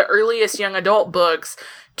some of the earliest young adult books,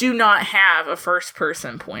 do not have a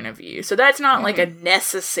first-person point of view. So that's not like a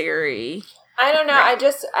necessary... I don't know. Right.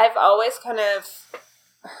 I've always kind of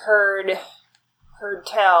heard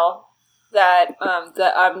tell that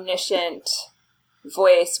the omniscient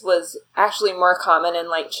voice was actually more common in,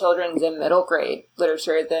 like, children's and middle grade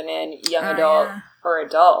literature than in young adult or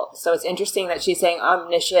adult. So it's interesting that she's saying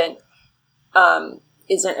omniscient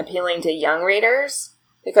isn't appealing to young readers,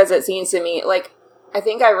 because it seems to me, like, I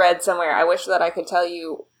think I read somewhere, I wish that I could tell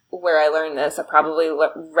you where I learned this. I probably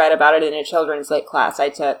read about it in a children's lit class I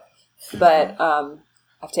took, but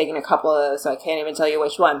I've taken a couple of those, so I can't even tell you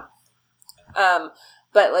which one.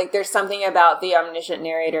 But, like, there's something about the omniscient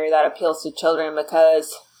narrator that appeals to children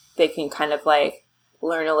because they can kind of, like,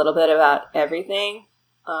 learn a little bit about everything.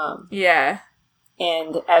 Yeah.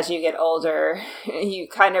 And as you get older, you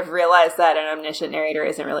kind of realize that an omniscient narrator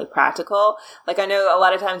isn't really practical. Like, I know a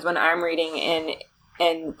lot of times when I'm reading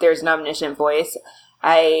and there's an omniscient voice,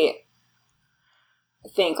 I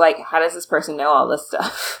think, like, how does this person know all this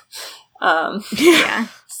stuff? Yeah.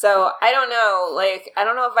 So I don't know, like, I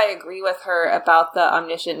don't know if I agree with her about the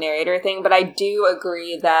omniscient narrator thing, but I do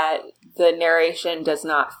agree that the narration does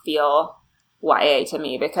not feel YA to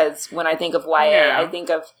me, because when I think of YA, I think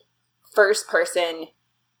of first person,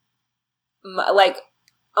 like,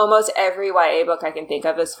 almost every YA book I can think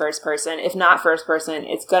of is first person. If not first person,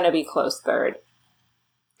 it's going to be close third.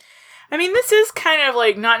 I mean, this is kind of,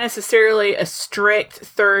 like, not necessarily a strict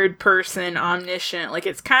third-person omniscient. Like,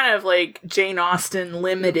 it's kind of like Jane Austen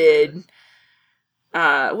limited.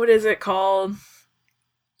 What is it called?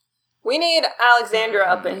 We need Alexandra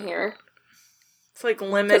up in here. It's like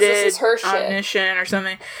limited this is her shit. Omniscient or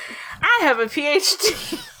something. I have a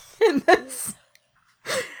PhD in this.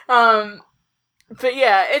 But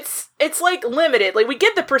yeah, it's like limited. Like, we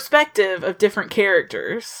get the perspective of different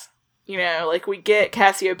characters. You know, like, we get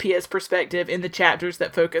Cassiopeia's perspective in the chapters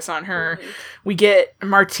that focus on her. Mm-hmm. We get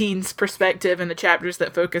Martine's perspective in the chapters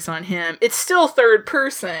that focus on him. It's still third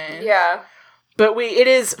person. Yeah. But it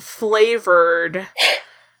is flavored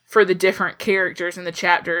for the different characters in the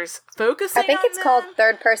chapters, focusing I think on it's called them.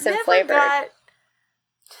 third person Never flavor.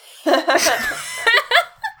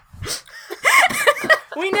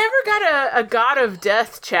 We never got a God of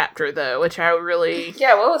Death chapter, though, which I really...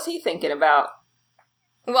 Yeah, what was he thinking about?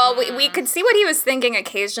 Well, we could see what he was thinking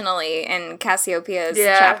occasionally in Cassiopeia's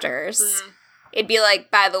chapters. It'd be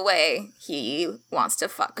like, by the way, he wants to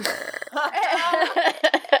fuck her.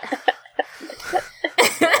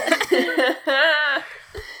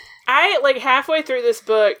 I, like, halfway through this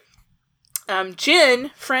book,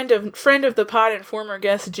 Jen, friend of the pod and former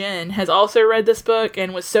guest Jen, has also read this book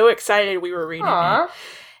and was so excited we were reading it.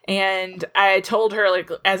 And I told her, like,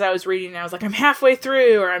 as I was reading it, I was like, I'm halfway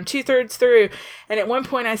through, or I'm 2/3 through. And at one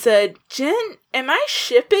point I said, Jen, am I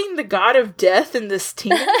shipping the God of Death in this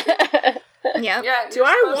team? Yep. Yeah. Do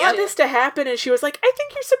I want this to happen? And she was like, I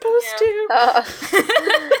think you're supposed to.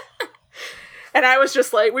 And I was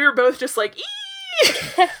just like, we were both just like,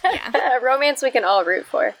 eee! Romance we can all root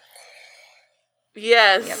for.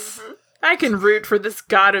 Yes. Yep. I can root for this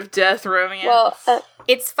God of Death romance. Well,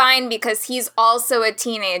 it's fine because he's also a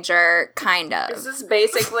teenager, kind of. This is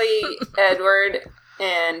basically Edward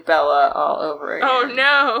and Bella all over again. Oh,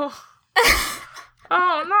 no.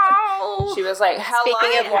 Oh, no. She was like, how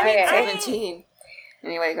Speaking long of have you YA. been 17?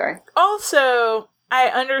 Anyway, go ahead. Also, I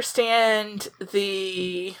understand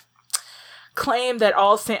the claim that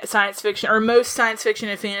all science fiction, or most science fiction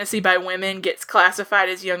and fantasy by women, gets classified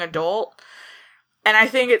as young adult. And I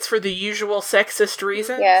think it's for the usual sexist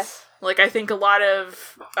reasons. Yeah. Like, I think a lot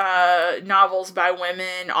of novels by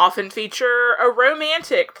women often feature a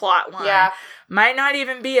romantic plot line. Yeah. Might not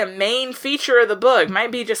even be a main feature of the book.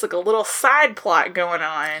 Might be just like a little side plot going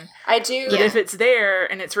on. I do. But if it's there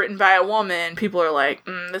and it's written by a woman, people are like,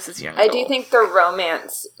 this is young I adult. do think the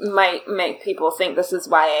romance might make people think this is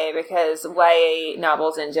YA because YA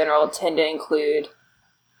novels in general tend to include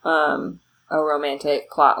a romantic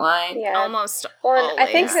plot line. yeah. Almost Well, always. I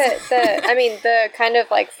think that the kind of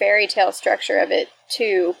like fairy tale structure of it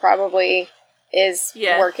too probably is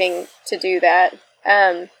working to do that.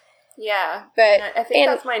 Yeah. But I think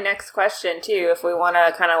that's my next question too, if we want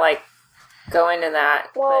to kind of like go into that.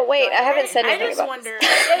 Well, But wait, go I ahead. haven't said I anything just about wonder.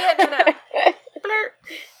 No. Blurt.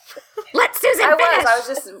 Let Susan I finish! was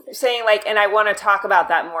just saying like, and I want to talk about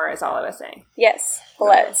that more is all I was saying. Yes,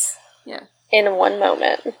 let's. Yeah. In one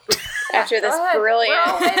moment. After this Go ahead. brilliant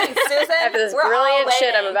We're all waiting, Susan. after this We're all brilliant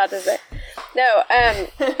shit I'm waiting. about to say. No,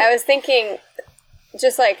 I was thinking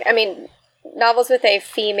just like, I mean, novels with a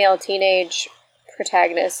female teenage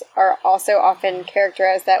protagonist are also often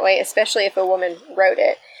characterized that way, especially if a woman wrote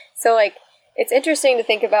it. So like it's interesting to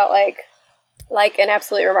think about like an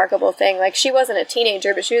absolutely remarkable thing. Like she wasn't a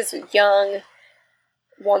teenager, but she was a young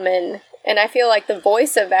woman, and I feel like the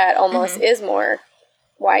voice of that almost is more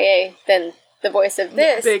YA than the voice of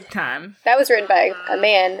this. Big time. That was written by a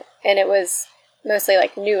man, and it was mostly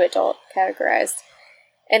like new adult categorized.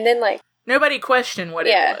 And then like Nobody questioned what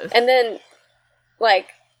it was. and then like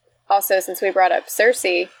also since we brought up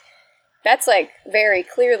Cersei, that's like very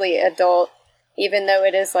clearly adult, even though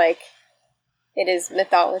it is like it is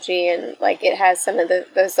mythology and like it has some of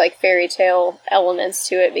those like fairy tale elements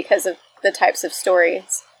to it because of the types of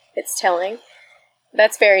stories it's telling.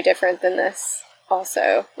 That's very different than this.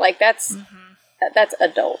 Also, like that's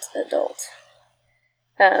adult.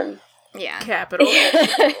 Yeah. Capital.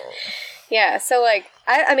 Yeah. So like,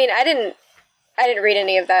 I mean, I didn't read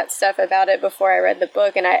any of that stuff about it before I read the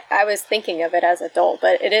book, and I was thinking of it as adult,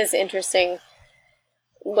 but it is interesting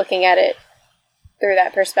looking at it through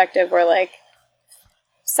that perspective, where like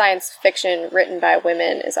science fiction written by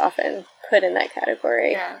women is often put in that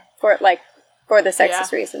category for the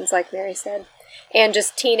sexist reasons, like Mary said. And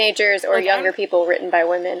just teenagers or younger people written by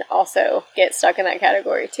women also get stuck in that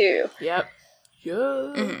category, too. Yep.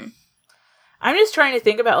 Yeah. I'm just trying to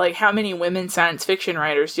think about, like, how many women science fiction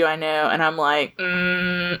writers do I know, and I'm like,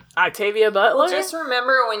 Octavia Butler? Just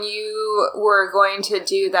remember when you were going to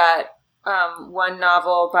do that one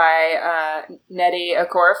novel by Nnedi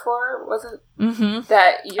Okorafor, wasn't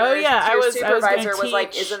that your supervisor was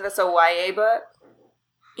like, isn't this a YA book?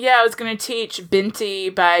 Yeah, I was going to teach Binti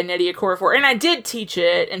by Nnedi Okorafor, and I did teach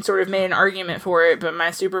it and sort of made an argument for it, but my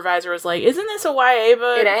supervisor was like, isn't this a YA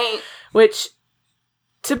book? It ain't. Which,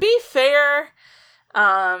 to be fair,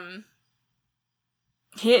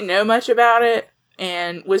 he didn't know much about it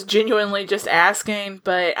and was genuinely just asking,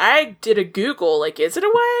 but I did a Google, like, is it a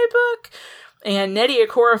YA book? And Nnedi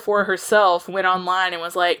Okorafor herself went online and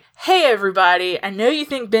was like, hey everybody, I know you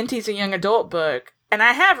think Binti's a young adult book, and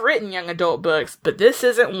I have written young adult books, but this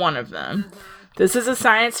isn't one of them. This is a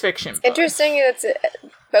science fiction book. Interesting that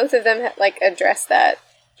both of them like address that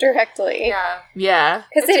directly. Yeah. Yeah.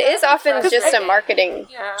 Because it is often just a frustrating. marketing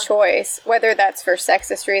choice, whether that's for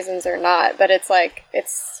sexist reasons or not. But it's like,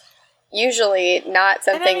 it's usually not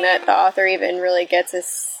something that the author even really gets.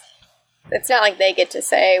 It's not like they get to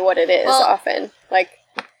say what it is often. Like,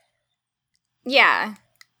 yeah.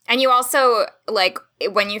 And you also, like,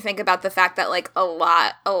 when you think about the fact that, like, a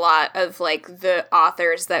lot of, like, the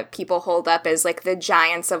authors that people hold up as, like, the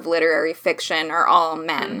giants of literary fiction are all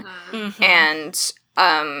men. Mm-hmm. And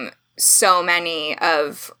so many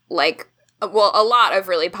of, like, well, a lot of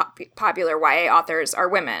really popular YA authors are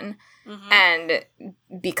women. Mm-hmm. And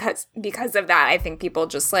because of that, I think people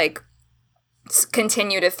just, like,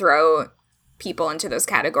 continue to throw people into those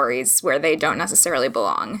categories where they don't necessarily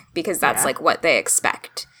belong, because that's, like, what they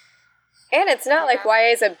expect. And it's not like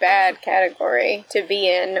YA is a bad category to be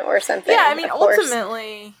in or something. Yeah, I mean, course,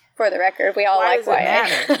 ultimately, for the record, we all like YA.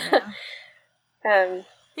 Matter, you know?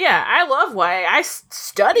 Yeah, I love YA. I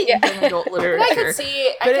studied young adult literature. I could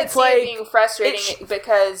see it being frustrating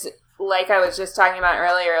because, like I was just talking about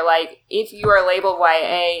earlier, like, if you are labeled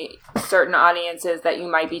YA, certain audiences that you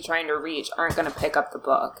might be trying to reach aren't going to pick up the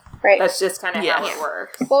book. Right. That's just kind of how it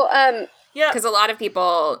works. Well, yeah, because a lot of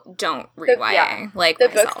people don't read YA, like The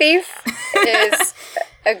myself. Book Thief is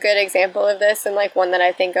a good example of this, and, like, one that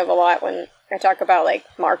I think of a lot when I talk about, like,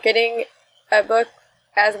 marketing a book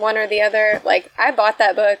as one or the other. Like, I bought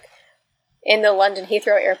that book in the London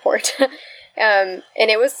Heathrow airport, and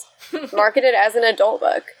it was marketed as an adult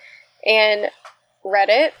book, and read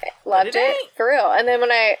it, loved it, for real. And then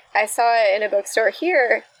when I saw it in a bookstore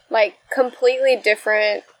here, like, completely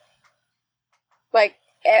different, like,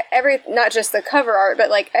 not just the cover art, but,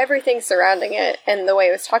 like, everything surrounding it and the way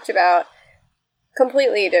it was talked about,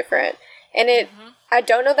 completely different. And I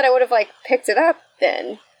don't know that I would have, like, picked it up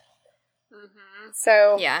then. Mm-hmm.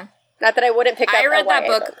 So, yeah. Not that I wouldn't pick up I read that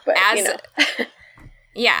YA book but, as, you know.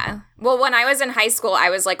 Yeah. Well, when I was in high school,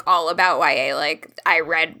 I was, like, all about YA. Like, I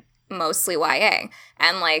read mostly YA.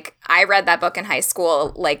 And, like, I read that book in high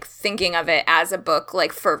school, like, thinking of it as a book,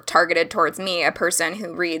 like, targeted towards me, a person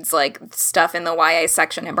who reads, like, stuff in the YA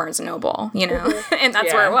section at Barnes & Noble, you know? And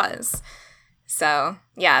that's where it was. So,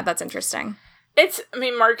 yeah, that's interesting.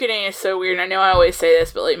 Marketing is so weird. I know I always say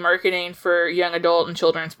this, but, like, marketing for young adult and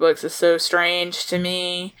children's books is so strange to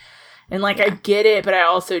me. And, like, I get it, but I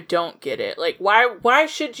also don't get it. Like, why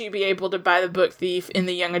should you be able to buy The Book Thief in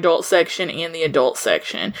the young adult section and the adult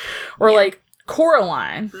section? Or, like,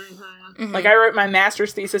 Coraline. Mm-hmm. Mm-hmm. Like, I wrote my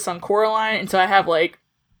master's thesis on Coraline, and so I have, like,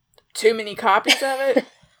 too many copies of it.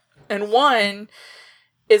 And one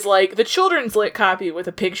is, like, the children's lit copy with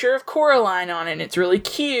a picture of Coraline on it, and it's really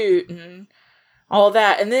cute, and all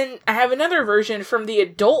that. And then I have another version from the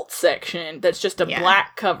adult section that's just a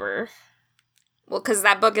black cover. Well, because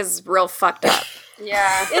that book is real fucked up.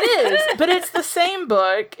 Yeah. It is, but it's the same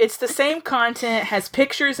book. It's the same content, has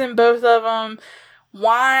pictures in both of them.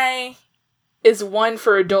 Why is one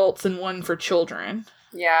for adults and one for children?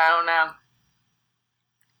 Yeah, I don't know.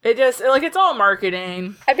 It just, like, it's all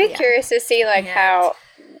marketing. I'd be curious to see, like, how,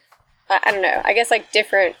 I don't know, I guess, like,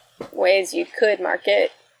 different ways you could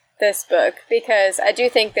market this book, because I do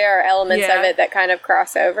think there are elements of it that kind of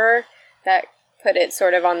cross over, that put it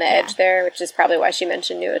sort of on the edge there, which is probably why she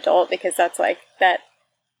mentioned new adult, because that's, like, that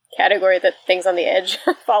category that things on the edge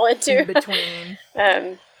fall into. In between.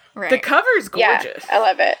 Right. The cover's gorgeous. Yeah, I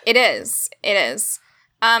love it. It is.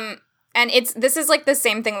 And this is, like, the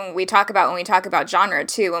same thing when we talk about genre,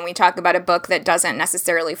 too, when we talk about a book that doesn't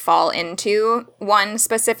necessarily fall into one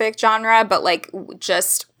specific genre, but, like,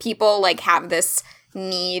 just people, like, have this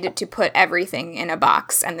need to put everything in a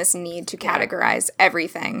box and this need to categorize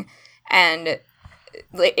everything. And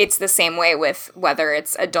it's the same way with whether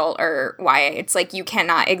it's adult or YA. It's like you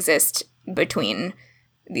cannot exist between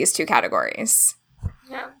these two categories.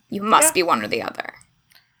 Yeah. You must be one or the other.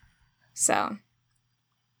 So.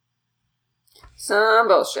 Some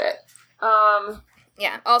bullshit.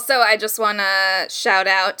 Yeah. Also, I just want to shout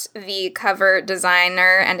out the cover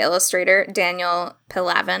designer and illustrator, Daniel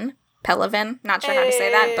Pelavin. Not sure how to say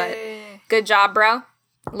that, but good job, bro.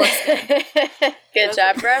 Looks good. Good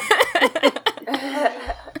job, bro.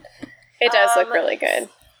 It does look really good.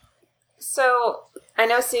 So, I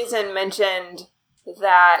know Susan mentioned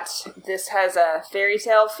that this has a fairy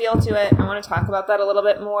tale feel to it. I want to talk about that a little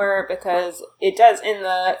bit more, because it does, in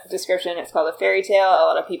the description, it's called a fairy tale. A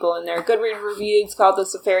lot of people in their Goodreads reviews called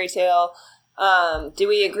this a fairy tale. Do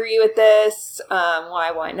we agree with this?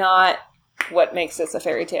 Why not? What makes this a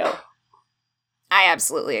fairy tale? I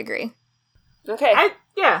absolutely agree. Okay. I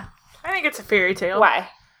think it's a fairy tale. Why?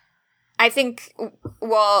 I think,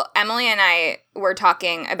 well, Emily and I were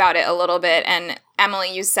talking about it a little bit, and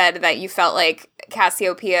Emily, you said that you felt like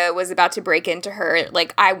Cassiopeia was about to break into her,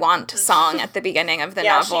 like, I want song at the beginning of the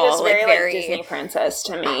novel. Yeah, she was very Disney princess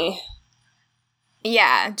to me.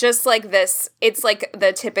 Yeah, just like this, it's like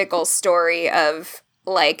the typical story of,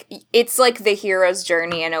 like, it's like the hero's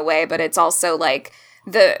journey in a way, but it's also like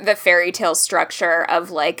the fairy tale structure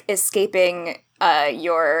of, like, escaping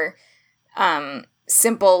your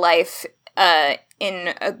simple life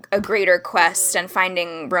in a greater quest and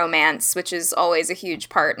finding romance, which is always a huge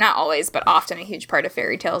part, not always, but often a huge part of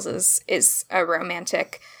fairy tales is a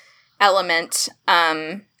romantic element,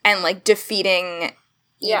 and, like, defeating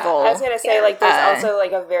evil. I was gonna say, like, there's also,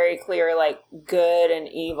 like, a very clear, like, good and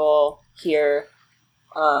evil here.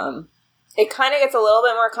 It kind of gets a little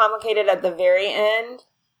bit more complicated at the very end,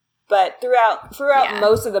 but throughout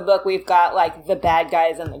most of the book, we've got, like, the bad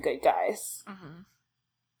guys and the good guys. Mm-hmm.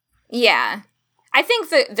 Yeah. I think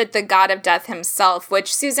that the god of death himself,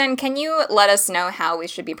 which, Susan, can you let us know how we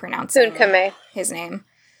should be pronouncing his name?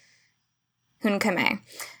 Hunkame.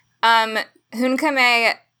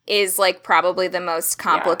 Hunkame is, like, probably the most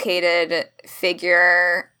complicated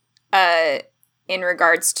figure in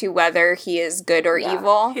regards to whether he is good or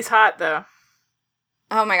evil. He's hot, though.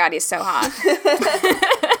 Oh my god, he's so hot.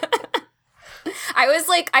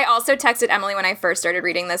 I also texted Emily when I first started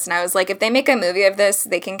reading this, and I was like, if they make a movie of this,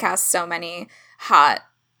 they can cast so many hot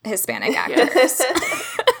Hispanic actors.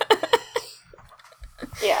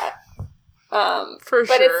 Yeah. For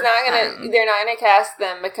but sure. it's not gonna. They're not gonna cast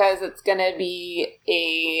them because it's gonna be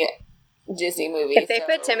a Disney movie. If they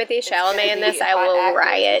put Timothy Chalamet in this, I will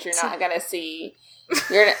riot. You're not gonna see.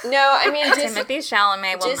 I mean, Timothy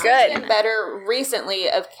Chalamet will Disney's been better recently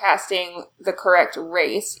of casting the correct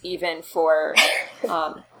race, even for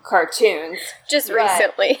cartoons. Just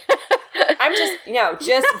recently.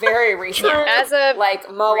 Just very recently. As of, like,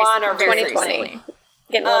 Moana or 2020.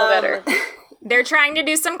 Getting a little better. They're trying to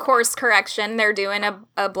do some course correction. They're doing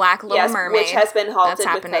a Black Little Mermaid. Which has been halted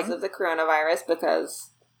because of the coronavirus,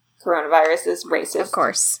 because coronavirus is racist. Of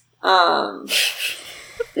course.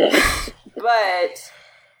 But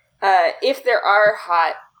if there are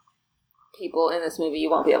hot people in this movie, you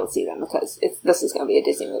won't be able to see them because this is going to be a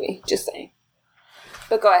Disney movie. Just saying.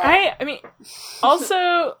 But go ahead. I mean,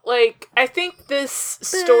 also, like, I think this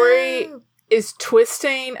story is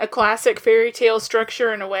twisting a classic fairy tale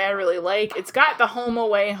structure in a way I really like. It's got the home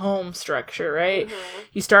away home structure, right? Mm-hmm.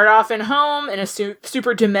 You start off in home in a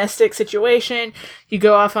super domestic situation. You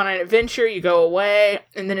go off on an adventure, you go away,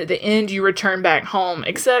 and then at the end you return back home.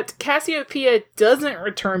 Except Cassiopeia doesn't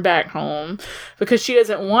return back home because she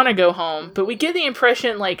doesn't want to go home. But we get the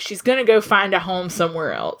impression like she's going to go find a home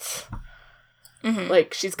somewhere else. Mm-hmm.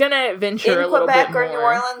 Like she's going to adventure a little bit more. In Quebec or New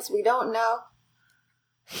Orleans, we don't know.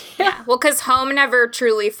 Yeah, well, because home never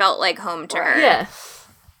truly felt like home to her. Yeah.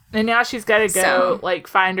 And now she's got to go, like,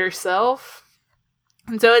 find herself.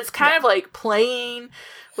 And so it's kind of, like, playing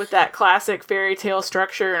with that classic fairy tale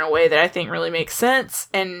structure in a way that I think really makes sense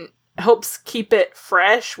and helps keep it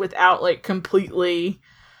fresh without, like, completely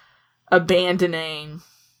abandoning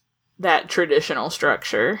that traditional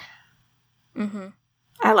structure. Mm-hmm.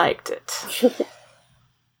 I liked it.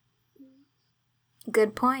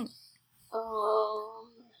 Good point.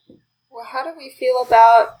 Well, how do we feel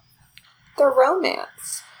about the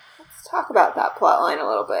romance? Let's talk about that plotline a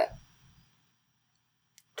little bit.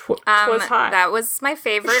 That was my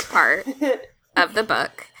favorite part of the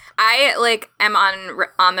book. I, like, am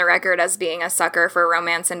on the record as being a sucker for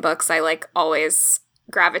romance in books. I, like, always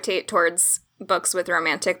gravitate towards books with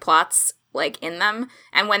romantic plots, like, in them.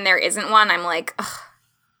 And when there isn't one, I'm like, ugh.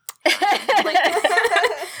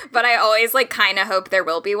 But I always, like, kind of hope there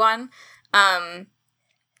will be one.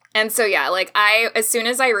 And so, yeah, like, as soon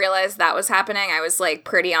as I realized that was happening, I was, like,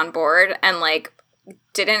 pretty on board and, like,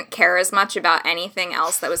 didn't care as much about anything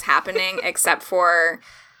else that was happening except for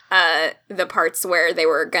the parts where they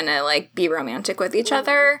were gonna, like, be romantic with each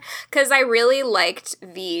other. Because I really liked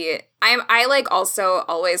I like, also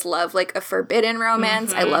always love, like, a forbidden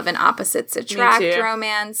romance. Mm-hmm. I love an opposites attract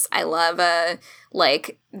romance. I love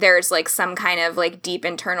like, there's, like, some kind of, like, deep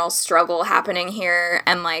internal struggle happening here.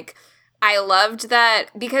 And, like, I loved that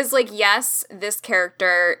because, like, yes, these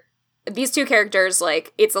two characters,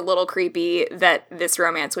 like, it's a little creepy that this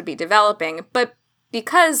romance would be developing, but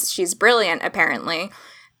because she's brilliant, apparently,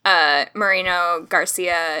 Marino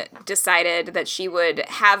Garcia decided that she would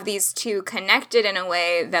have these two connected in a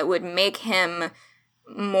way that would make him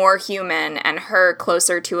more human and her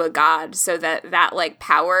closer to a god, so that like,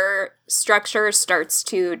 power structure starts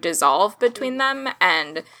to dissolve between them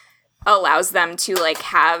and allows them to, like,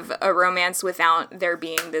 have a romance without there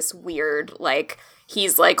being this weird, like,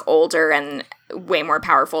 he's like older and way more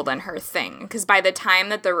powerful than her thing. Because by the time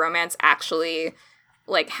that the romance actually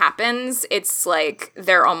like happens, it's like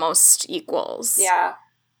they're almost equals. Yeah.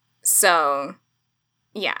 So,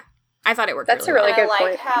 yeah, I thought it worked. That's really a really well.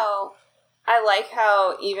 good point. I like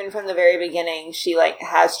how even from the very beginning she like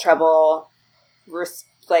has trouble,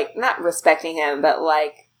 not respecting him, but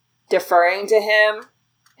like deferring to him,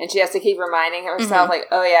 and she has to keep reminding herself like,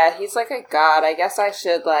 oh yeah, he's like a god. I guess I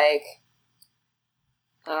should like,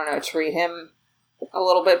 I don't know, treat him a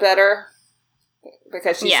little bit better.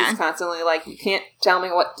 Because she's just constantly like, you can't tell me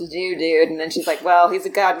what to do, dude. And then she's like, well, he's a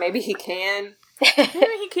god. Maybe he can. Maybe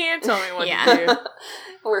he can tell me what to do.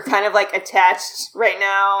 We're kind of like attached right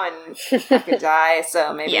now, and I could die,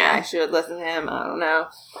 so maybe I should listen to him. I don't know.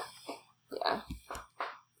 Yeah.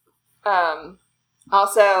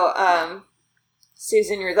 Also,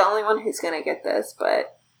 Susan, you're the only one who's going to get this,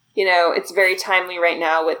 but, you know, it's very timely right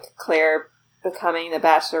now with Claire becoming the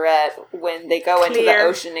Bachelorette. When they go into the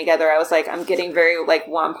ocean together, I was like, I'm getting very, like,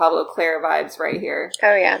 Juan Pablo Claire vibes right here.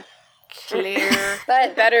 Oh, yeah. Claire.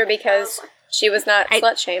 But better because she was not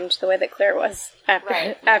slut-shamed the way that Claire was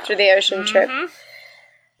after the ocean trip.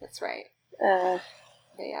 That's right. But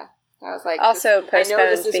yeah. I was like, also I know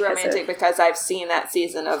this is because romantic because I've seen that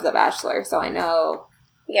season of The Bachelor, so I know.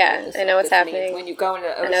 Yeah, I know what's happening. When you go into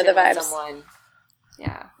the ocean I know the vibes. with someone,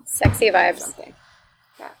 sexy vibes. Something.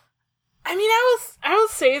 Yeah. I mean, I will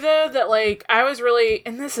say though that like I was really,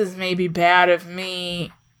 and this is maybe bad of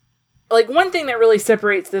me. Like, one thing that really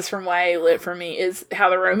separates this from YA Lit for me is how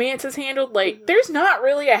the romance is handled. Like, there's not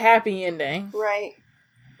really a happy ending. Right.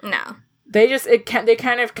 No. They they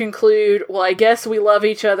kind of conclude, well, I guess we love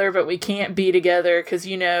each other, but we can't be together because,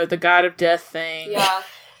 you know, the god of death thing. Yeah.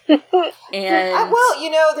 And well,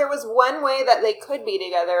 you know, there was one way that they could be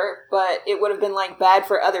together, but it would have been, like, bad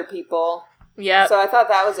for other people. Yeah. So I thought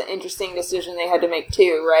that was an interesting decision they had to make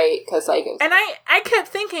too, right? Because like, it was, and I kept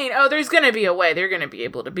thinking, oh, there's gonna be a way they're gonna be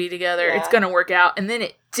able to be together. Yeah. It's gonna work out, and then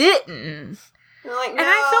it didn't. like, no, and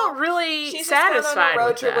I felt really she's satisfied just going on a road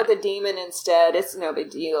with trip that. with a demon instead. It's no big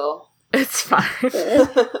deal. It's fine.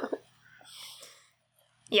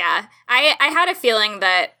 Yeah, I had a feeling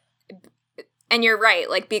that, and you're right,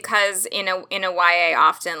 like, because in a YA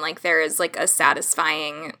often, like, there is, like, a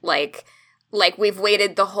satisfying, like we've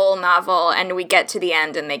waited the whole novel and we get to the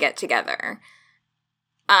end and they get together.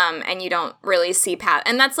 And you don't really see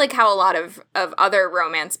and that's, like, how a lot of other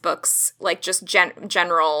romance books, like, just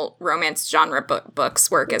general romance genre books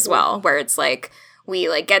work as well, where it's, like, we,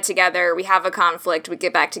 like, get together, we have a conflict, we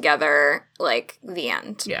get back together, like, the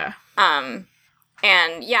end. Yeah.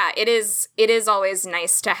 And, yeah, it is always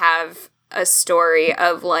nice to have a story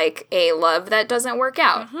of, like, a love that doesn't work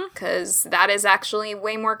out, because that is actually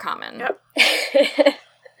way more common. Yep.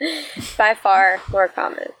 By far more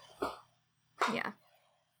common. Yeah.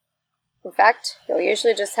 In fact, you'll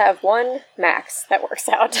usually just have one max that works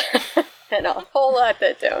out, and a whole lot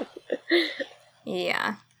that don't.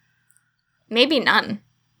 Yeah. Maybe none.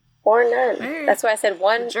 Or none. Maybe. That's why I said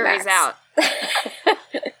one Jury's max. out.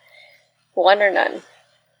 One or none.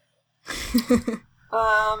 Do we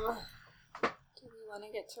want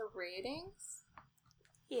to get to ratings?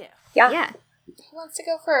 Yeah. Yeah. Who wants to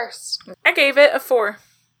go first? I gave it a 4.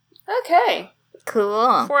 Okay.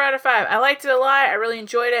 Cool. 4 out of 5. I liked it a lot. I really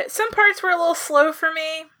enjoyed it. Some parts were a little slow for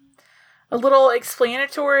me. A little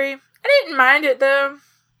explanatory. I didn't mind it, though.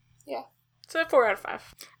 Yeah. So 4 out of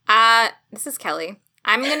 5. This is Kelly.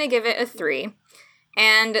 I'm going to give it a 3.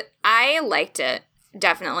 And I liked it,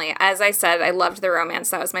 definitely. As I said, I loved the romance.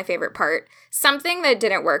 That was my favorite part. Something that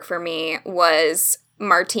didn't work for me was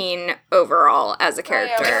Martine overall as a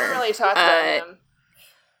character. Oh, yeah, we haven't really talked about him.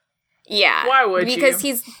 Yeah. Why would you? Because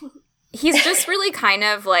he's just really kind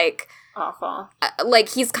of like... Awful. Like,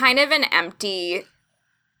 he's kind of an empty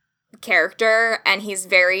character, and he's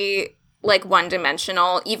very, like,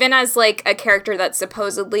 one-dimensional, even as, like, a character that's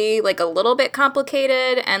supposedly, like, a little bit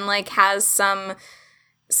complicated and, like, has some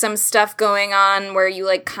stuff going on where you,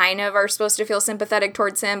 like, kind of are supposed to feel sympathetic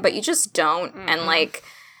towards him, but you just don't. Mm-hmm. And, like,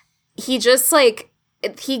 he just, like,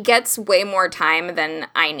 he gets way more time than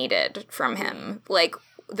I needed from him. Like,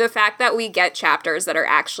 the fact that we get chapters that are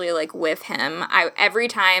actually, like, with him, every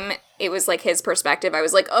time it was, like, his perspective, I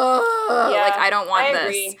was like, oh, yeah, like, I don't want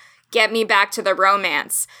this. Get me back to the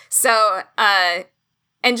romance. So,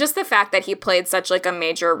 and just the fact that he played such, like, a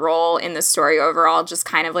major role in the story overall just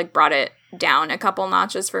kind of, like, brought it down a couple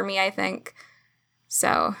notches for me, I think.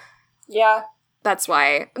 So. Yeah. That's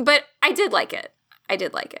why. But I did like it.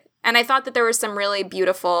 And I thought that there were some really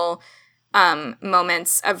beautiful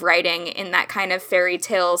moments of writing in that kind of fairy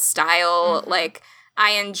tale style. Mm-hmm. Like,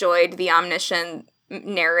 I enjoyed the omniscient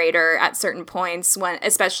narrator at certain points,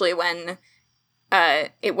 especially when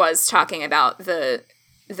it was talking about the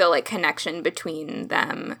like connection between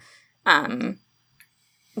them. I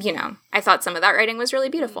thought some of that writing was really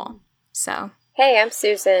beautiful. So, hey, I'm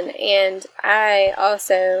Susan, and I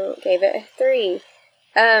also gave it a 3.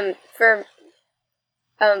 For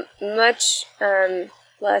much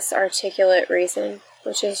less articulate reason,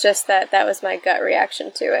 which is just that was my gut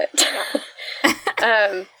reaction to it.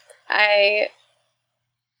 I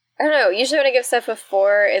don't know. Usually when I give stuff a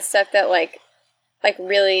 4, it's stuff that like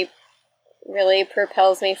really, really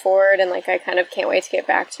propels me forward, and like I kind of can't wait to get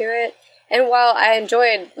back to it. And while I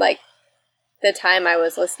enjoyed like the time I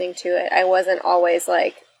was listening to it, I wasn't always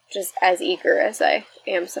like just as eager as I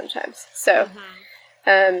am sometimes. So,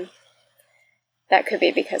 that could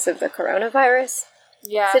be because of the coronavirus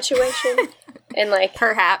situation, and like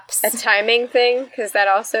perhaps a timing thing, because that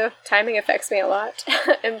also timing affects me a lot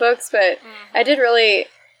in books. But I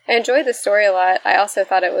enjoyed the story a lot. I also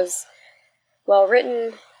thought it was well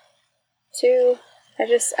written too.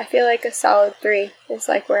 I feel like a solid 3 is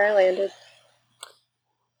like where I landed.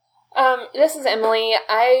 This is Emily.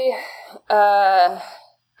 I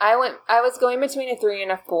was going between a 3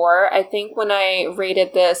 and a 4. I think when I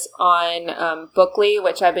rated this on Bookly,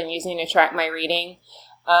 which I've been using to track my reading,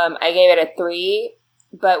 I gave it a 3.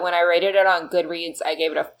 But when I rated it on Goodreads, I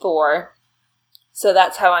gave it a 4. So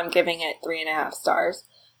that's how I'm giving it 3.5 stars.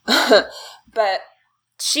 But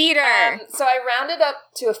cheater. So I rounded up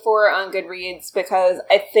to a 4 on Goodreads because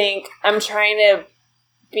I think I'm trying to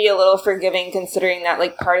be a little forgiving, considering that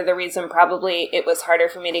like part of the reason probably it was harder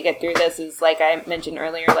for me to get through this is, like I mentioned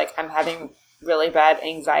earlier, like I'm having really bad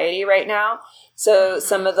anxiety right now. So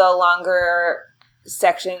some of the longer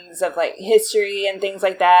sections of like history and things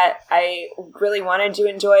like that I really wanted to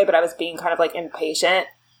enjoy, but I was being kind of like impatient.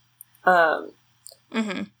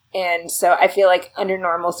 And so I feel like under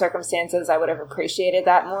normal circumstances I would have appreciated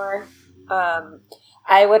that more.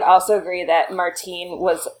 I would also agree that Martine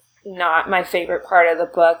was not my favorite part of the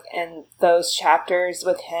book, and those chapters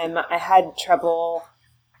with him, I had trouble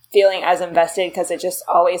feeling as invested because it just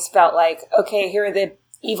always felt like, okay, here are the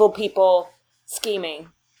evil people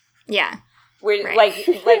scheming. Yeah. We're like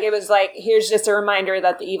it was like, here's just a reminder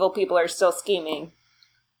that the evil people are still scheming.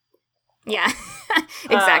 Yeah,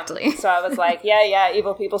 exactly. So I was like, yeah,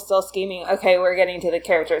 evil people still scheming. Okay, we're getting to the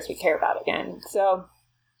characters we care about again. So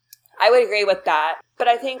I would agree with that. But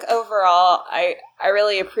I think overall, I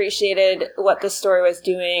really appreciated what the story was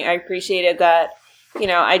doing. I appreciated that,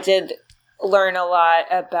 I did learn a lot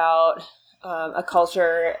about a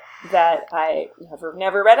culture that I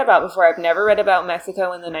never read about before. I've never read about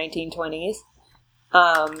Mexico in the 1920s.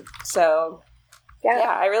 So,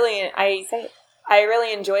 I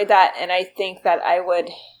really enjoyed that, and I think that I would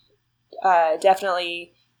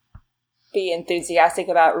definitely be enthusiastic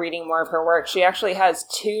about reading more of her work. She actually has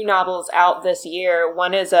 2 novels out this year.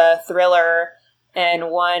 One is a thriller, and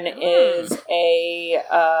one is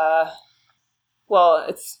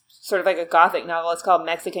it's sort of like a gothic novel. It's called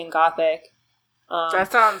Mexican Gothic.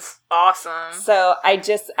 That sounds awesome. So I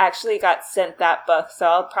just actually got sent that book, so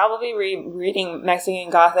I'll probably be reading Mexican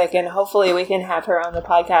Gothic, and hopefully we can have her on the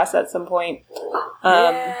podcast at some point.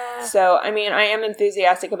 So, I mean, I am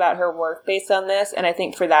enthusiastic about her work based on this, and I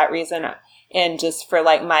think for that reason, and just for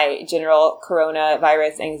like my general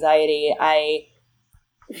coronavirus anxiety, I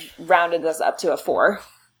rounded this up to a 4.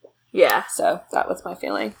 Yeah. So that was my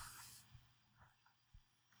feeling.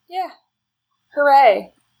 Yeah.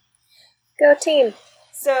 Hooray. Go team.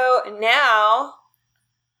 So now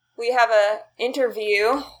we have an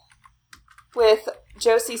interview with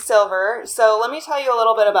Josie Silver. So let me tell you a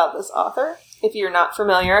little bit about this author, if you're not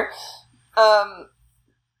familiar. I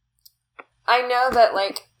know that,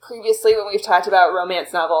 like, previously when we've talked about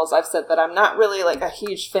romance novels, I've said that I'm not really, like, a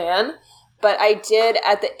huge fan. But I did,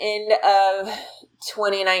 at the end of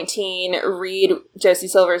 2019, read Josie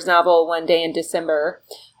Silver's novel One Day in December,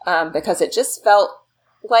 because it just felt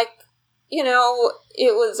like,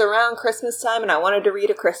 it was around Christmas time and I wanted to read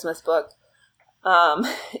a Christmas book.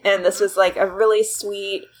 And this was like a really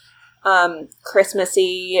sweet,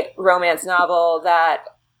 Christmassy romance novel that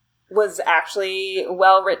was actually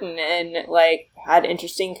well written and like had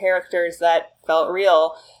interesting characters that felt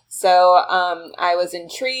real. So, I was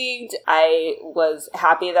intrigued. I was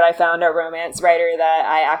happy that I found a romance writer that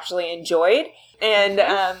I actually enjoyed. And,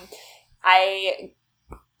 I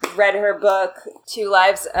read her book, 2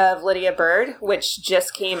 Lives of Lydia Bird, which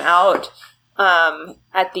just came out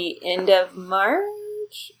at the end of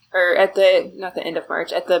March, or not the end of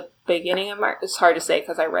March, at the beginning of March. It's hard to say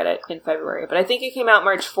because I read it in February, but I think it came out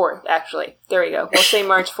March 4th, actually. There we go. We'll say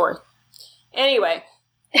March 4th. Anyway,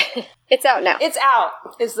 It's out now. It's out,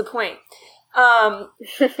 is the point.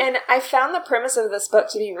 And I found the premise of this book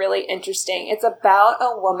to be really interesting. It's about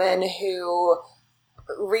a woman who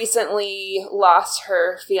recently lost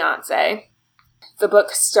her fiancé. The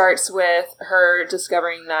book starts with her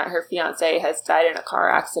discovering that her fiancé has died in a car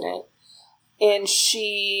accident. And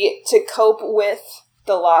she, to cope with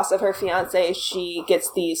the loss of her fiancé, she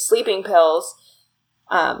gets these sleeping pills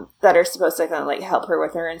that are supposed to kind of like help her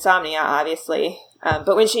with her insomnia, obviously.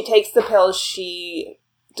 But when she takes the pills, she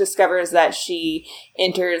discovers that she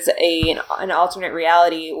enters an alternate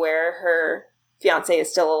reality where her fiancé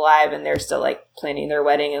is still alive and they're still like planning their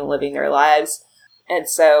wedding and living their lives. And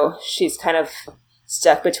so she's kind of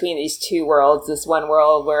stuck between these two worlds, this one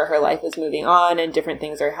world where her life is moving on and different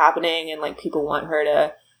things are happening and like people want her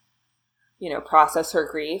to, process her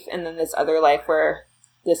grief. And then this other life where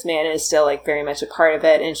this man is still like very much a part of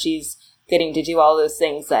it and she's getting to do all those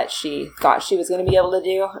things that she thought she was going to be able to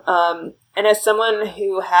do. And as someone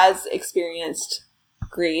who has experienced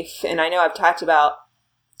grief, and I know I've talked about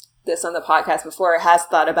this on the podcast before, has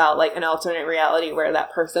thought about like an alternate reality where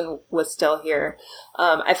that person was still here.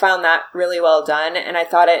 I found that really well done. And I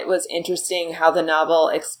thought it was interesting how the novel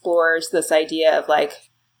explores this idea of like,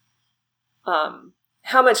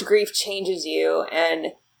 how much grief changes you,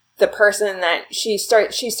 and the person that she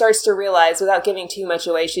starts to realize, without giving too much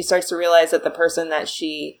away, she starts to realize that the person that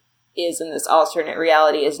she is in this alternate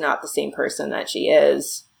reality is not the same person that she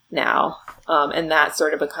is now. And that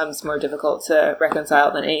sort of becomes more difficult to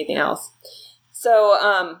reconcile than anything else.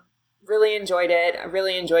 So, really enjoyed it. I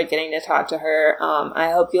really enjoyed getting to talk to her.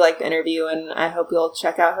 I hope you liked the interview, and I hope you'll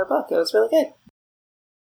check out her book. It was really good.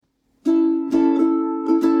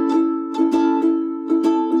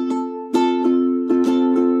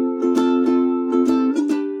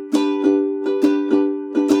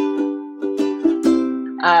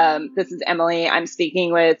 This is Emily. I'm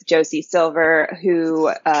speaking with Josie Silver, who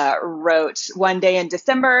wrote One Day in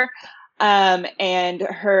December, and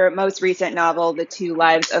her most recent novel, The Two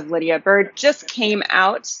Lives of Lydia Bird, just came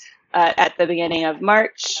out at the beginning of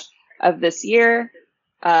March of this year.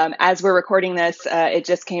 As we're recording this, it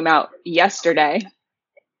just came out yesterday.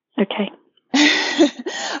 Okay.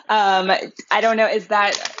 I don't know. Is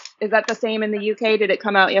that the same in the UK? Did it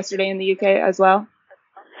come out yesterday in the UK as well?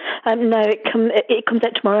 No, it comes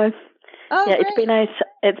out tomorrow. Oh, yeah, great.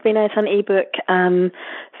 It's been out on ebook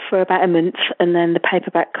for about a month, and then the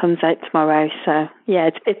paperback comes out tomorrow. So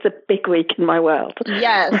yeah, it's a big week in my world.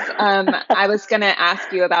 Yes, I was going to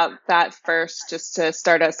ask you about that first, just to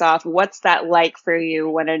start us off. What's that like for you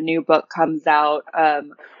when a new book comes out?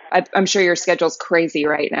 I'm sure your schedule's crazy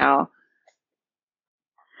right now.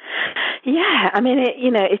 Yeah, I mean,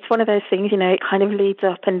 it's one of those things, it kind of leads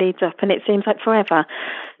up, and it seems like forever,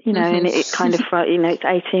 and it kind of, it's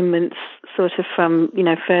 18 months sort of from,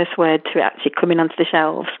 first word to actually coming onto the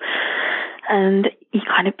shelves. And you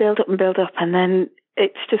kind of build up, and then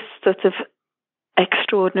it's just sort of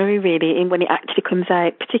extraordinary, really, when it actually comes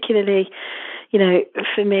out, particularly,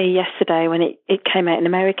 for me yesterday when it came out in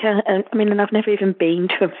America, and I've never even been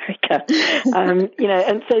to America, and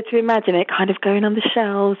so to imagine it kind of going on the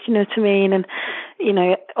shelves, you know what I mean, and,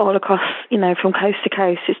 all across, from coast to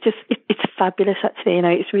coast, it's fabulous, actually,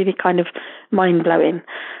 it's really kind of mind-blowing,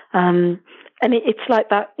 and it's like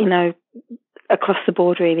that, across the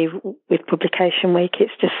board, really, with publication week.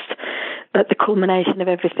 It's just like the culmination of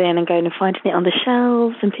everything, and going and finding it on the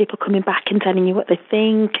shelves, and people coming back and telling you what they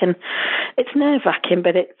think, and it's nerve-wracking,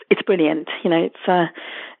 but it's brilliant. It's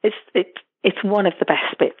one of the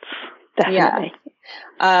best bits, definitely.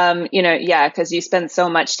 Yeah. Because you spend so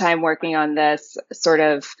much time working on this, sort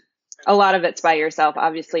of. A lot of it's by yourself.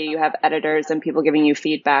 Obviously, you have editors and people giving you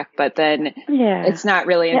feedback, but then it's not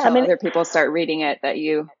really until other people start reading it that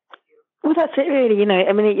you. Well, that's it, really.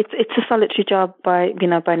 It's a solitary job by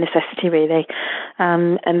necessity, really.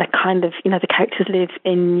 And the kind of, the characters live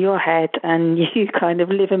in your head, and you kind of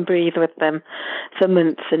live and breathe with them for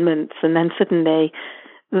months and months, and then suddenly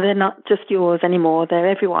they're not just yours anymore, they're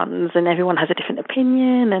everyone's, and everyone has a different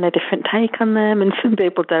opinion and a different take on them, and some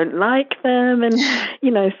people don't like them, and,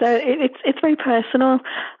 so it's very personal.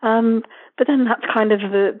 But then that's kind of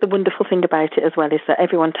the wonderful thing about it as well, is that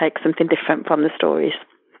everyone takes something different from the stories.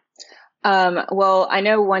 Well, I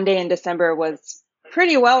know One Day in December was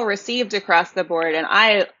pretty well received across the board, and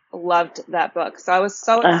I loved that book. So I was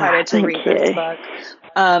so excited to read this book.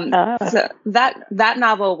 So that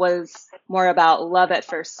novel was more about love at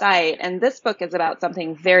first sight, and this book is about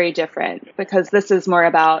something very different, because this is more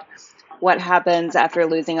about what happens after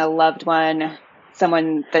losing a loved one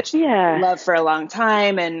someone that you love for a long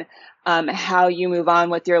time, and how you move on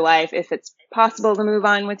with your life, if it's possible to move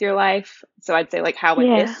on with your life. So I'd say like how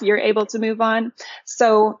and if you're able to move on.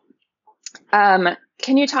 So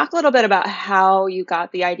can you talk a little bit about how you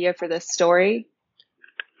got the idea for this story?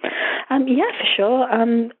 Yeah, for sure.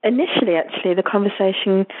 Initially, actually, I had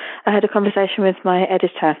a conversation with my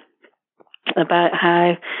editor about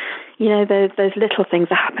how, you know, those little things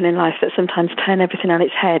that happen in life that sometimes turn everything on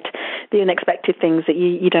its head, the unexpected things that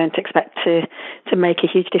you don't expect to make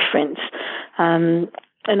a huge difference.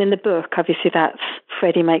 And in the book, obviously, that's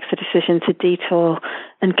Freddie makes the decision to detour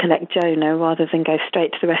and collect Jonah rather than go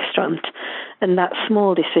straight to the restaurant. And that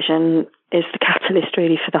small decision is the catalyst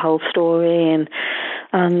really for the whole story. And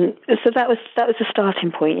so that was the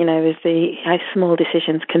starting point, you know, is how small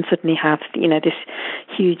decisions can suddenly have, you know, this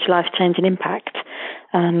huge life-changing impact.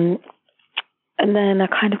 And then I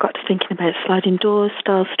kind of got to thinking about sliding doors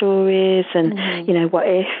style stories and, you know, what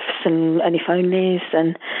ifs and if onlys,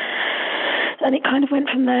 and it kind of went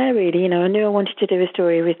from there, really. You know, I knew I wanted to do a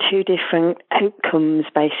story with two different outcomes,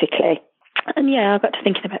 basically. And I got to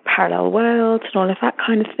thinking about parallel worlds and all of that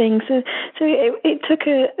kind of thing. So it took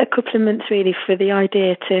a couple of months, really, for the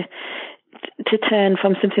idea to turn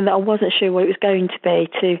from something that I wasn't sure what it was going to be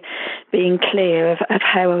to being clear of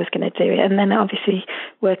how I was going to do it. And then obviously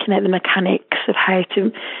working out the mechanics of how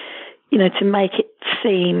to, you know, to make it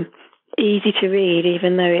seem easy to read,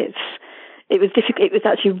 even though it was difficult. It was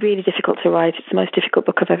actually really difficult to write. It's the most difficult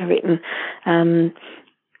book I've ever written,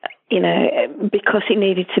 you know, because it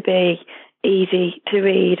needed to be easy to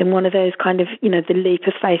read and one of those kind of, you know, the leap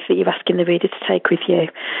of faith that you're asking the reader to take with you,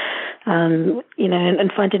 you know,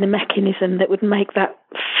 and finding a mechanism that would make that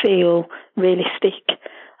feel realistic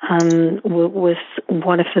was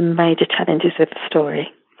one of the major challenges of the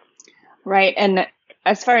story. Right. And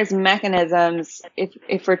as far as mechanisms,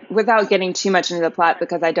 if we're, without getting too much into the plot,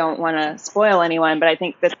 because I don't want to spoil anyone, but I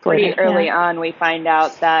think that pretty early on we find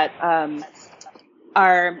out that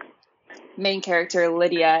our main character,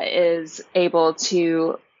 Lydia, is able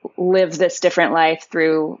to live this different life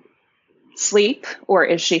through sleep, or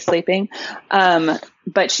is she sleeping?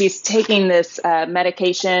 But she's taking this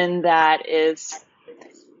medication that is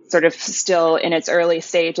sort of still in its early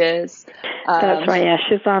stages. That's right. Yeah,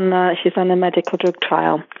 she's on a medical drug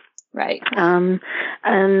trial. Right. And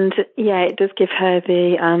it does give her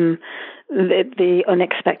the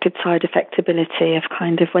unexpected side effectability of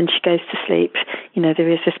kind of when she goes to sleep, you know,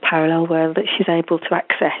 there is this parallel world that she's able to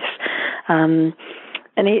access. And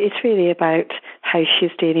it's really about how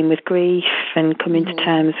she's dealing with grief and coming to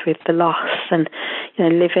terms with the loss and, you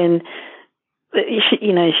know, living. She,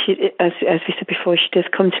 as we said before, she does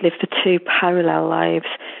come to live the two parallel lives,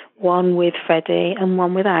 one with Freddie and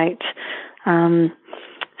one without. It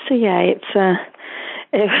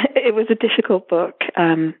was a difficult book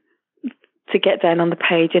to get down on the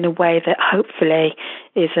page in a way that hopefully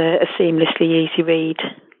is a seamlessly easy read.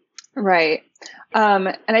 Right.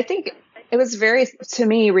 And I think it was to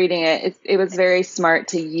me reading it was very smart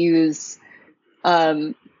to use,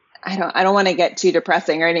 I don't want to get too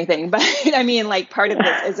depressing or anything, but I mean, like, part of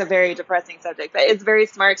this is a very depressing subject, but it's very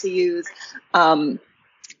smart to use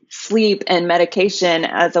sleep and medication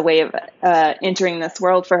as a way of entering this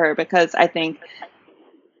world for her, because I think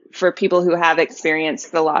for people who have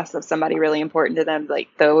experienced the loss of somebody really important to them, like,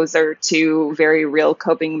 those are two very real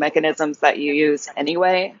coping mechanisms that you use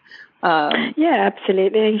anyway. Yeah,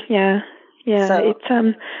 absolutely. Yeah. So, it's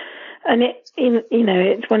and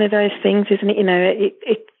it's one of those things, isn't it?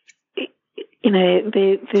 You know,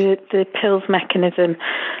 the pills mechanism.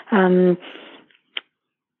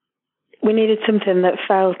 We needed something that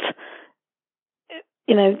felt,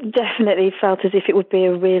 definitely felt as if it would be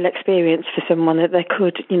a real experience for someone, that they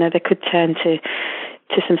could turn to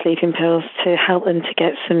some sleeping pills to help them to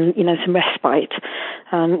get some respite,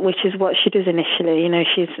 which is what she does initially.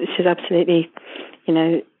 She's absolutely,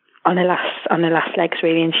 on her last legs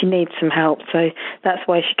really, and she needs some help. So that's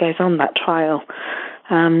why she goes on that trial.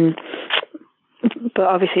 But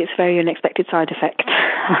obviously it's a very unexpected side effect.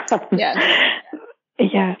 Yeah.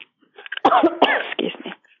 Yeah. Excuse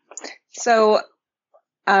me. So,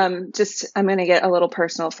 I'm going to get a little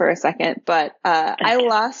personal for a second, but, I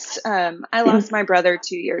lost my brother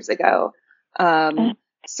 2 years ago.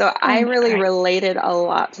 So I really related a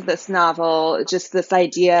lot to this novel, just this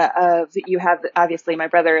idea of, obviously my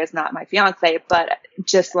brother is not my fiance, but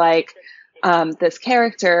just like, this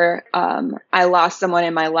character, I lost someone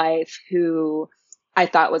in my life who I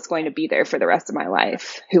thought was going to be there for the rest of my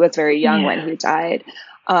life, who was very young when he died.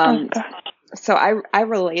 So I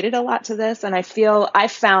related a lot to this, and I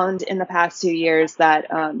found in the past 2 years that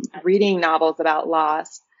reading novels about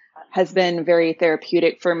loss has been very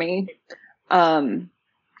therapeutic for me.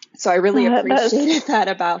 So I really appreciated that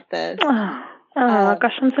about this.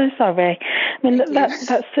 Gosh, I'm so sorry. I mean, that's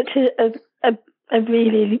such a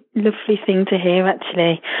really lovely thing to hear,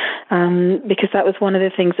 actually, because that was one of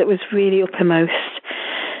the things that was really uppermost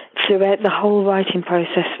throughout the whole writing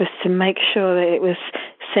process, was to make sure that it was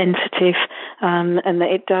sensitive and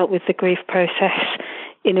that it dealt with the grief process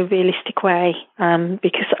in a realistic way,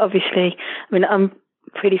 because obviously, I mean, I'm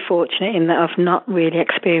pretty fortunate in that I've not really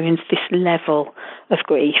experienced this level of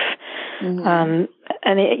grief. And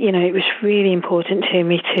it, you know, it was really important to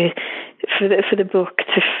me for the book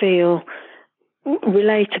to feel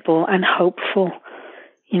relatable and hopeful,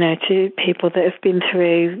 you know, to people that have been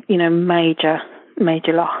through, you know, major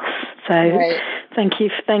loss. So thank you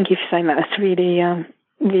for saying that. It's really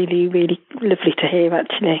really lovely to hear,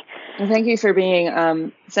 actually. Well, thank you for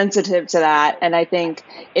being sensitive to that. And I think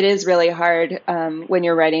it is really hard when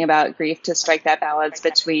you're writing about grief to strike that balance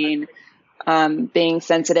between being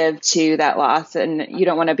sensitive to that loss, and you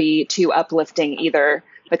don't want to be too uplifting either,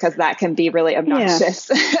 because that can be really obnoxious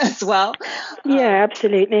as well. Yeah,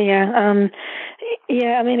 absolutely. Yeah.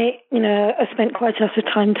 I mean, I spent quite a lot of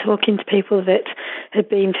time talking to people that had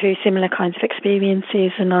been through similar kinds of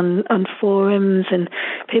experiences, and on forums, and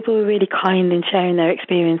people were really kind in sharing their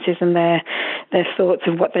experiences and their thoughts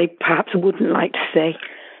of what they perhaps wouldn't like to see,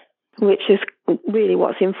 which is really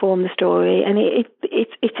what's informed the story. And it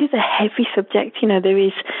is a heavy subject. You know, there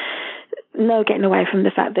is no getting away from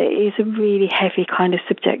the fact that it is a really heavy kind of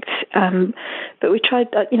subject, but we tried,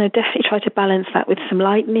 definitely try to balance that with some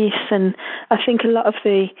lightness. And I think a lot of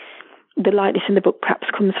the lightness in the book perhaps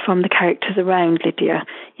comes from the characters around Lydia.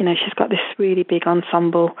 You know, she's got this really big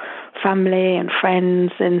ensemble family and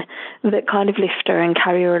friends, and that kind of lift her and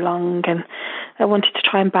carry her along. And I wanted to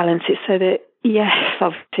try and balance it so that, yes,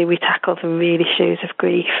 obviously we tackle the real issues of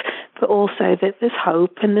grief, but also that there's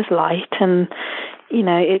hope and there's light, and you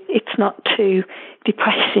know, it's not too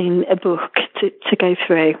depressing a book to go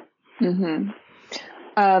through.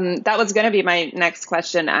 That was going to be my next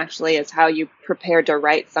question, actually, is how you prepared to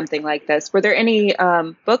write something like this. Were there any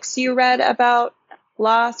books you read about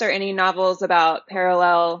loss, or any novels about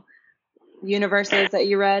parallel universes that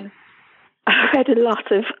you read? I read a lot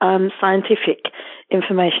of scientific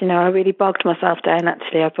information. Now, I really bogged myself down,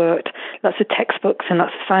 actually. I bought lots of textbooks and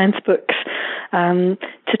lots of science books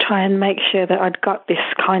to try and make sure that I'd got this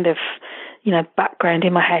kind of, you know, background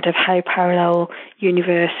in my head of how parallel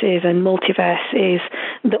universes and multiverses,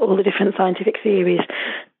 all the different scientific theories.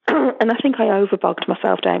 And I think I overbogged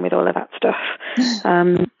myself down with all of that stuff.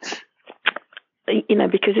 You know,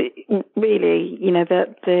 because it really, you know,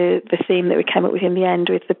 the theme that we came up with in the end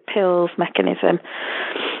with the pills mechanism,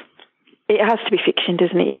 it has to be fiction,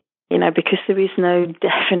 doesn't it? You know, because there is no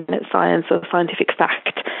definite science or scientific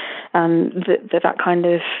fact that kind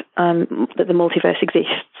of that the multiverse exists.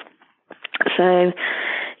 So,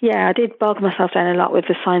 yeah, I did bog myself down a lot with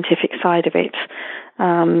the scientific side of it.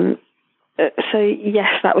 So,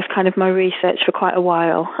 yes, that was kind of my research for quite a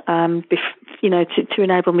while, you know, to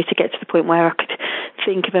enable me to get to the point where I could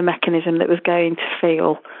think of a mechanism that was going to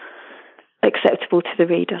feel acceptable to the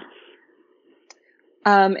reader.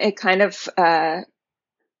 It kind of,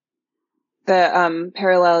 the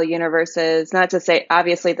parallel universes, not to say,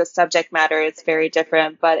 obviously the subject matter is very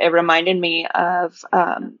different, but it reminded me of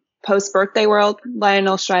Post-Birthday World,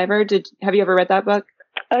 Lionel Shriver. Have you ever read that book?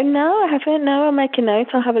 Oh, no, I haven't. No, I'll make a note.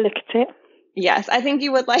 I'll have a look at it. Yes, I think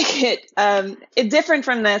you would like it. It's different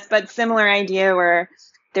from this, but similar idea, where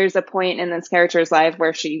there's a point in this character's life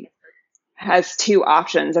where she has two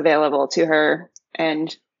options available to her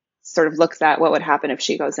and sort of looks at what would happen if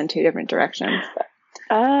she goes in two different directions.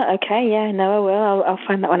 Okay. Yeah, no, I will. I'll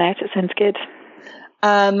find that one out. It sounds good.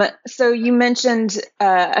 So you mentioned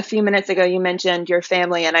a few minutes ago, you mentioned your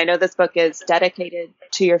family, and I know this book is dedicated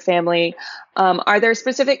to your family. Are there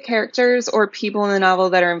specific characters or people in the novel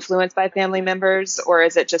that are influenced by family members, or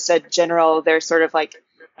is it just a general, they're sort of like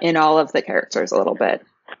in all of the characters a little bit?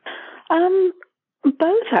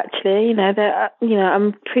 Both, actually. You know,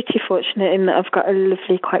 I'm pretty fortunate in that I've got a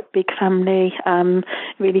lovely, quite big family,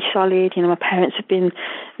 really solid. You know, my parents have been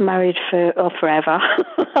married forever.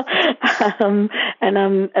 And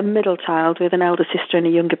I'm a middle child with an elder sister and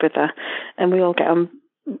a younger brother, and we all get on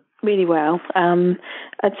really well.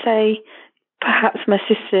 I'd say perhaps my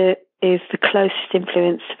sister is the closest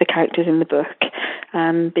influence to the characters in the book,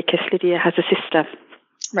 because Lydia has a sister,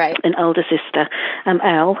 right? An older sister,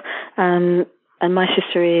 Elle. And my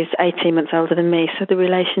sister is 18 months older than me, so the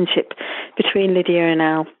relationship between Lydia and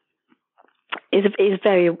Elle is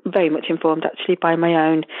very, very much informed, actually, by my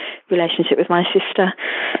own relationship with my sister.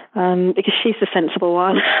 because she's the sensible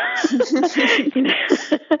one. You know,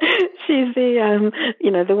 she's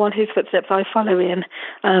the one whose footsteps I follow in.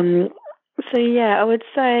 So yeah, I would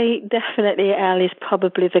say definitely Elle is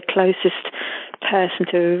probably the closest person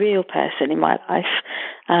to a real person in my life.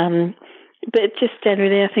 But just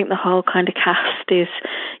generally, I think the whole kind of cast is,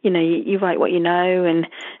 you write what you know, and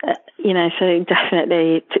so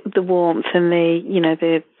definitely the warmth and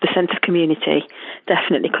the sense of community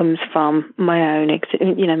definitely comes from my own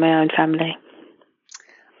family.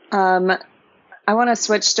 I want to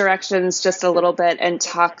switch directions just a little bit and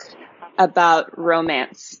talk about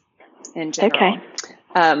romance in general,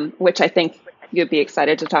 which I think you'd be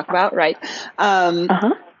excited to talk about, right?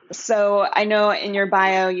 So I know in your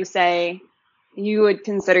bio you say you would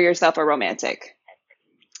consider yourself a romantic.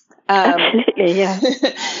 Absolutely, yeah.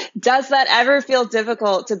 Does that ever feel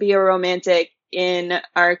difficult to be a romantic in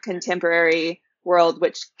our contemporary world,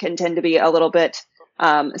 which can tend to be a little bit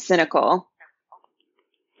cynical?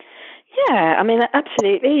 Yeah, I mean,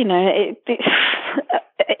 absolutely.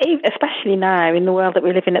 Especially now in the world that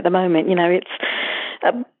we live in at the moment,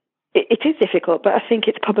 it is difficult, but I think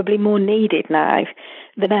it's probably more needed now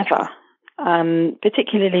than ever.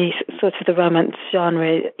 Particularly sort of the romance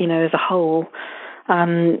genre, as a whole.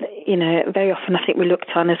 Very often I think we're looked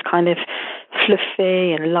on as kind of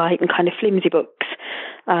fluffy and light and kind of flimsy books,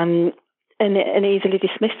 and easily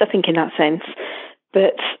dismissed, I think, in that sense.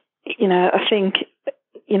 But, I think,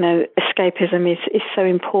 escapism is so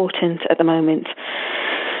important at the moment.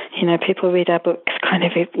 People read our books kind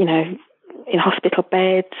of, in hospital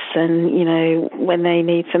beds and, when they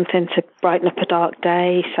need something to brighten up a dark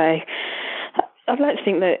day. So I'd like to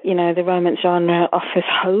think that, the romance genre offers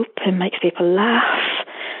hope and makes people laugh.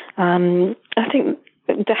 I think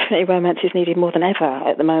definitely romance is needed more than ever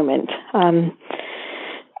at the moment.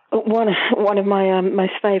 One of my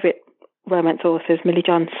most favourite romance authors, Millie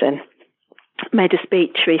Johnson, made a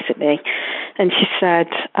speech recently, and she said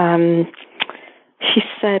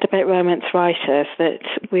about romance writers that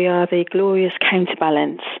we are the glorious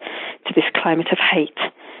counterbalance to this climate of hate,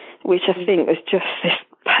 which I think was just this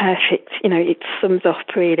perfect, it sums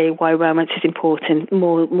up really why romance is important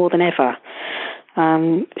more than ever.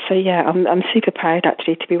 So yeah, I'm super proud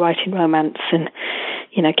actually to be writing romance and,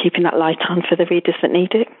 keeping that light on for the readers that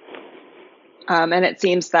need it. And it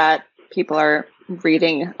seems that people are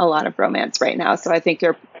reading a lot of romance right now. So I think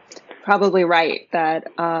you're probably right that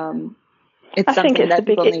it's something that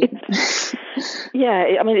people need.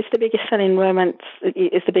 Yeah, I mean, it's the biggest selling romance.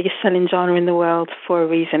 It's the biggest selling genre in the world for a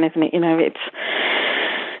reason, isn't it?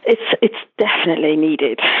 It's definitely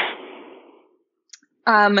needed.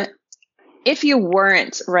 If you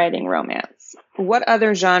weren't writing romance, what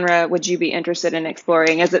other genre would you be interested in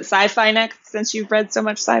exploring? Is it sci-fi next, since you've read so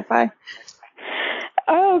much sci-fi?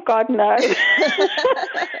 Oh, God, no. Do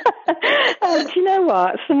you know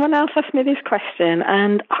what? Someone else asked me this question,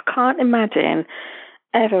 and I can't imagine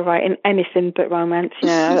ever writing anything but romance.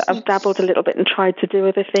 I've dabbled a little bit and tried to do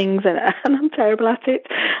other things, and I'm terrible at it.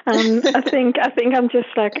 I think I'm just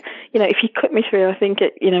like, if you cut me through, I think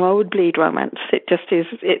I would bleed romance. It just is.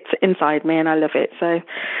 It's inside me, and I love it. So,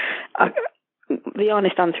 the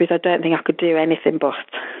honest answer is, I don't think I could do anything but.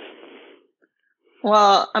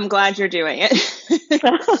 Well, I'm glad you're doing it.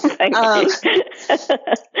 Thank you.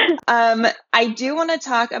 I do want to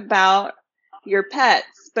talk about your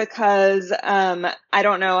pets because I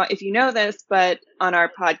don't know if you know this, but on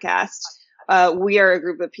our podcast, we are a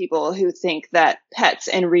group of people who think that pets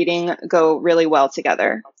and reading go really well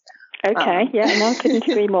together. Okay, I couldn't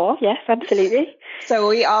agree more. Yes, absolutely. So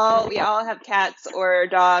we all have cats or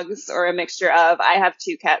dogs or a mixture of. I have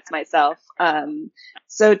 2 cats myself.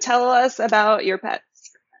 So tell us about your pets.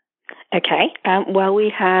 Okay. Well, we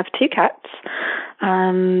have 2 cats.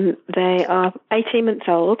 They are 18 months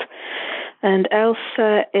old, and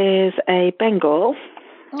Elsa is a Bengal.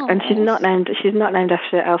 Oh, and she's not named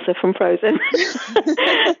after Elsa from Frozen,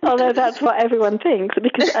 although that's what everyone thinks.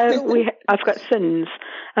 Because I've got sons.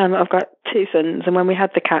 I've got 2 sons, and when we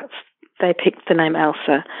had the cats, they picked the name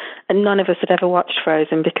Elsa, and none of us had ever watched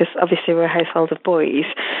Frozen because obviously we're a household of boys.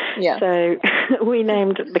 Yeah. So we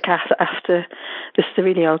named the cat after, this is a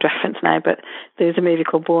really old reference now, but there's a movie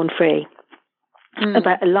called Born Free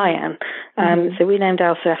about a lion. So we named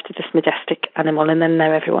Elsa after this majestic animal, and then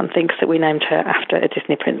now everyone thinks that we named her after a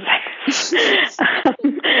Disney princess.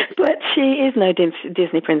 But she is no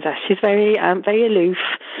Disney princess. She's very aloof,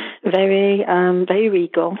 very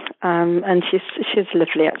regal, and she's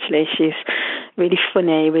lovely actually. She's really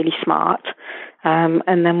funny, really smart.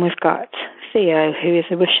 And then we've got Theo, who is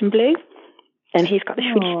a Russian blue, and he's got this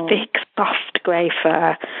really thick, soft grey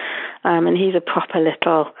fur, and he's a proper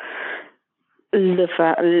little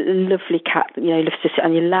lovely cat. You know, he loves to sit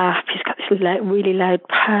on your lap. He's got this really loud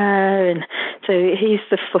purr, and so he's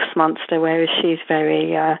the fuss monster, whereas she's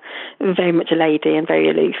very much a lady and very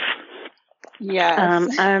aloof.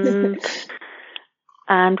 Yes.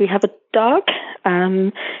 And we have a dog.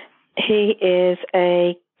 He is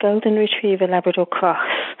a golden retriever Labrador cross.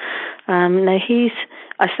 Now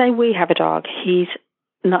I say we have a dog. He's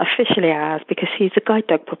not officially ours because he's a guide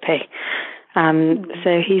dog puppy.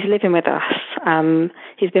 So he's living with us.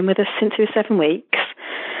 He's been with us since he was 7 weeks.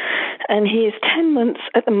 And he is 10 months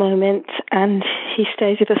at the moment, and he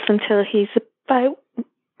stays with us until he's about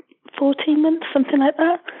 14 months, something like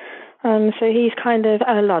that. So he's kind of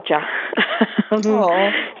a lodger.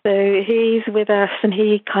 So he's with us, and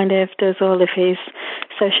he kind of does all of his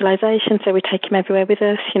socialisation. So we take him everywhere with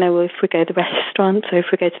us. You know, if we go to the restaurant, or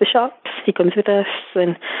if we go to the shops, he comes with us.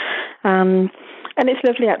 And it's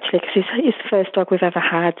lovely, actually, because he's the first dog we've ever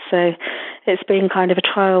had. So it's been kind of a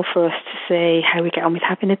trial for us to see how we get on with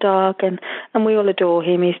having a dog. And we all adore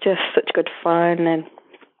him. He's just such good fun. And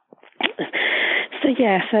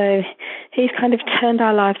so he's kind of turned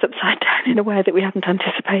our lives upside down in a way that we hadn't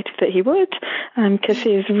anticipated that he would, because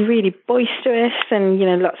he's really boisterous and, you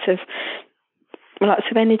know, lots of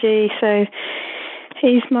energy. So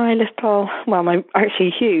he's my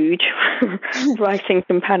actually huge writing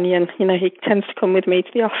companion. You know, he tends to come with me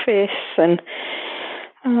to the office, and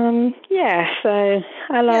so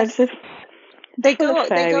our lives have. They go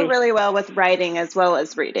really well with writing as well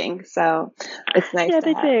as reading, so it's nice. Yeah,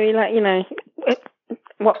 they do. Like, you know,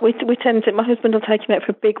 what we tend to. My husband will take him out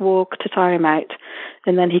for a big walk to tire him out,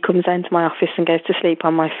 and then he comes down to my office and goes to sleep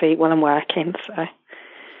on my feet while I'm working. So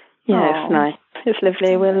yeah, it's nice. It's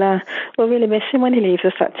lovely. We'll really miss him when he leaves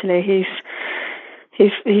us. Actually,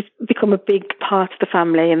 he's become a big part of the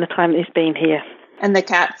family in the time that he's been here. And the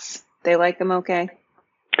cats, they like him okay?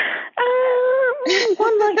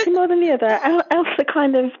 One likes him more than the other. Elsa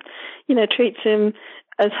kind of, you know, treats him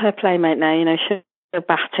as her playmate now. You know, she'll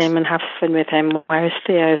bat him and have fun with him, whereas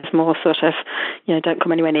Theo's more sort of, you know, don't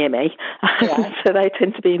come anywhere near me. Yeah. So they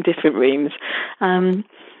tend to be in different rooms.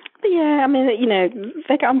 But yeah, I mean, you know,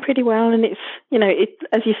 they get on pretty well, and it's, you know,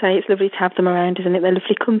 as you say, it's lovely to have them around, isn't it? They're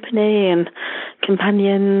lovely company and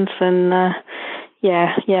companions, and I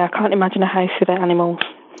can't imagine a house without animals.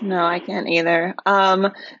 No, I can't either.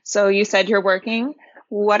 So you said you're working.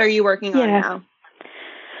 What are you working on now?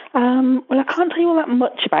 Well, I can't tell you all that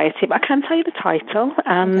much about it, but I can tell you the title.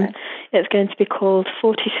 Okay. It's going to be called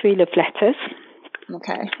 43 Love Letters.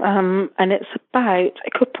 Okay. And it's about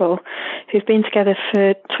a couple who've been together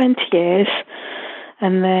for 20 years,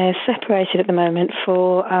 and they're separated at the moment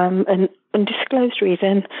for an undisclosed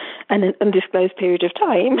reason and an undisclosed period of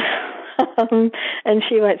time. And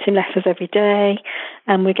she writes him letters every day,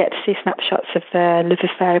 and we get to see snapshots of their love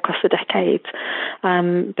affair across the decades,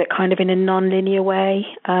 but kind of in a non-linear way.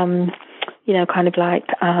 You know, kind of like,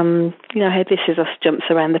 you know, how This Is Us jumps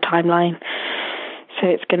around the timeline. So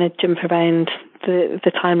it's going to jump around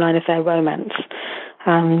the timeline of their romance.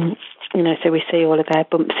 You know, so we see all of their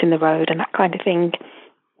bumps in the road and that kind of thing.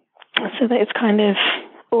 So that it's kind of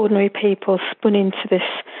ordinary people spun into this,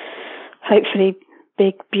 hopefully,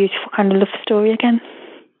 big, beautiful kind of love story again.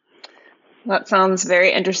 That sounds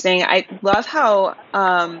very interesting. I love how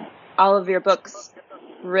all of your books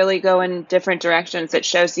really go in different directions. It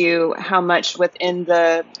shows you how much within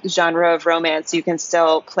the genre of romance you can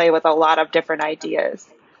still play with a lot of different ideas.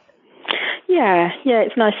 Yeah,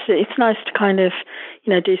 it's nice. It's nice to kind of,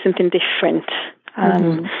 you know, do something different.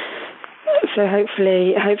 So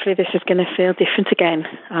hopefully this is going to feel different again.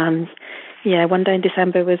 One Day in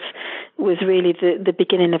December was really the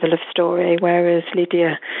beginning of a love story, whereas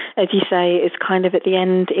Lydia, as you say, is kind of at the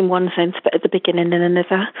end in one sense, but at the beginning in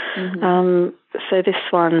another. So this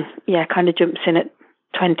one, kind of jumps in at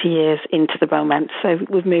 20 years into the romance. So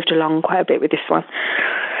we've moved along quite a bit with this one.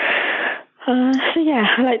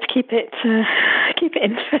 I like to keep it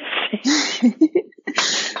interesting.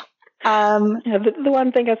 The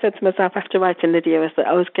one thing I said to myself after writing Lydia was that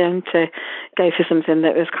I was going to go for something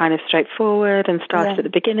that was kind of straightforward and started at the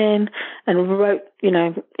beginning and wrote, you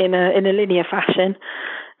know, in a linear fashion.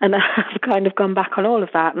 And I've kind of gone back on all of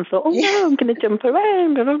that and thought, no, I'm going to jump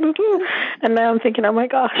around. And now I'm thinking, oh my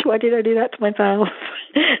gosh, why did I do that to myself?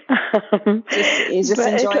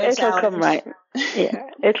 It'll come right. Yeah,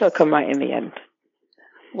 it'll come right in the end.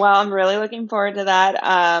 Well, I'm really looking forward to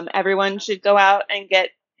that. Everyone should go out and get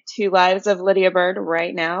 2 Lives of Lydia Bird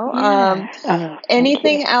right now.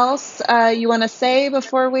 Anything else you want to say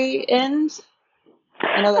before we end?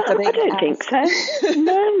 I know that's a big I don't think so.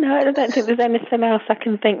 No, I don't think there's anything else I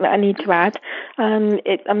can think that I need to add.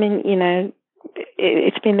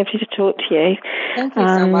 It's been lovely to talk to you. Thank you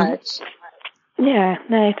so much. Yeah,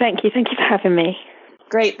 no, thank you. Thank you for having me.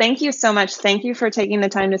 Great. Thank you so much. Thank you for taking the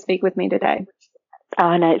time to speak with me today.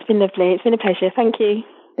 Oh, no, it's been lovely. It's been a pleasure. Thank you.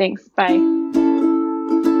 Thanks. Bye.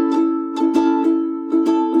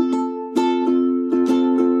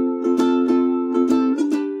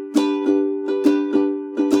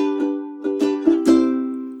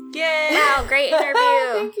 Yay! Wow, great interview.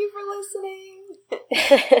 Thank you for listening.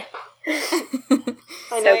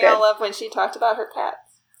 I know So y'all good. love when she talked about her cats.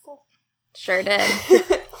 Sure did.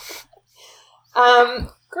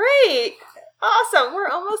 Great. Awesome. We're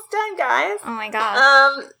almost done, guys. Oh my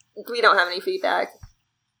gosh. We don't have any feedback.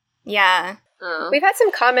 Yeah. Oh. We've had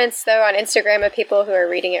some comments, though, on Instagram of people who are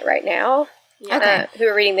reading it right now. Yeah. Okay. Who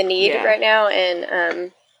are reading The Need Yeah. right now,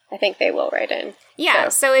 and I think they will write in. Yeah,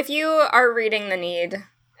 so if you are reading The Need,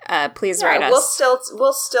 please write us.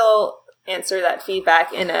 We'll still answer that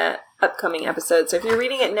feedback in a upcoming episode. So if you're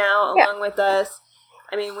reading it now along with us,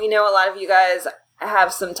 I mean, we know a lot of you guys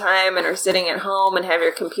have some time and are sitting at home and have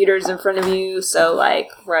your computers in front of you, so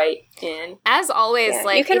write in. As always, Yeah,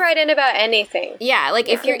 like you can write in about anything. Yeah, like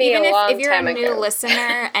if It you're could be even a long if you're a time new ago.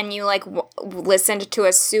 listener and you listened to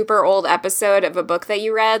a super old episode of a book that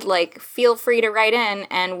you read, like feel free to write in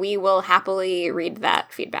and we will happily read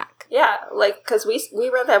that feedback. Yeah, because we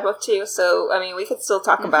read that book too, so I mean, we could still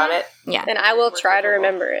talk about it. Yeah. And I will try to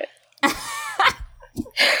remember it.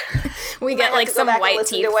 We might get have like to go some back and white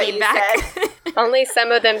listen teeth to what you feedback. Only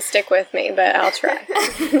some of them stick with me, but I'll try.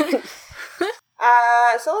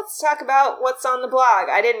 So let's talk about what's on the blog.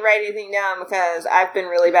 I didn't write anything down because I've been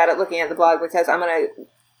really bad at looking at the blog because I'm going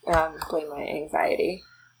to blame my anxiety.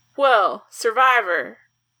 Well, Survivor.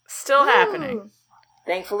 Still happening.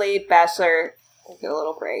 Thankfully, Bachelor will get a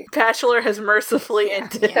little break. Bachelor has mercifully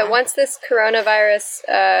ended. So once this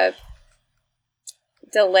coronavirus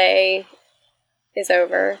delay is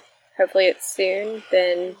over, hopefully it's soon,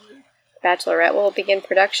 then Bachelorette will begin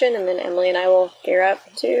production, and then Emily and I will gear up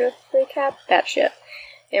to recap that shit.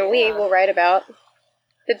 And we will write about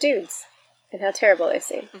the dudes and how terrible they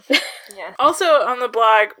seem. Yeah. Also on the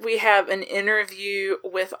blog, we have an interview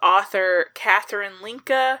with author Catherine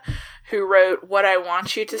Linka, who wrote What I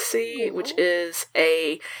Want You to See, which is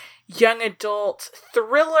a young adult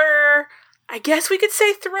thriller. I guess we could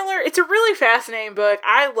say thriller. It's a really fascinating book.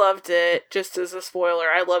 I loved it, just as a spoiler.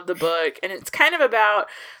 I love the book. And it's kind of about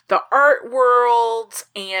the art world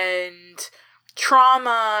and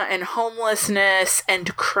trauma and homelessness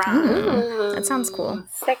and crime. That sounds cool.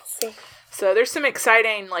 Sexy. So there's some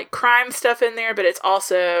exciting crime stuff in there, but it's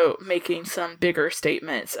also making some bigger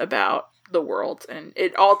statements about the world. And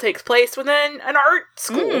it all takes place within an art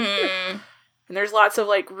school. And there's lots of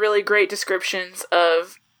really great descriptions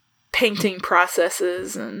of painting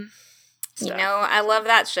processes and stuff. You know, I love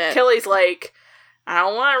that shit. Kelly's like, I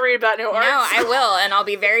don't want to read about no art. No, I will, and I'll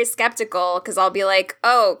be very skeptical because I'll be like,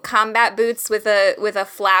 "Oh, combat boots with a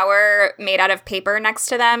flower made out of paper next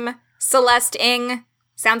to them, Celeste Ng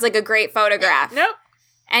sounds like a great photograph." Nope.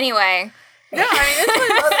 Anyway, No, I mean, this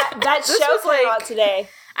was, That This show was came out today.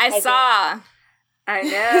 I saw. I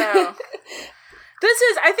know.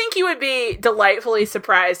 I think you would be delightfully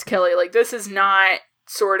surprised, Kelly. This is not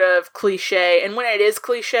sort of cliche. And when it is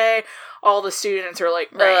cliche, all the students are like,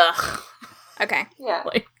 Right. ugh. Okay, Yeah.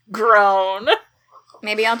 Grown.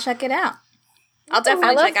 maybe I'll check it out. I'll I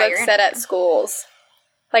definitely love check out your books set at schools.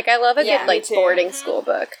 I love a Yeah, good me too. boarding school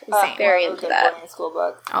book. I'm very Love a into good that. boarding school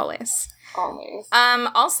book. always. Always.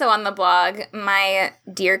 Also on the blog, my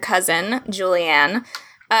dear cousin, Julianne,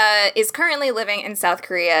 is currently living in South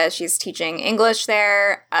Korea. She's teaching English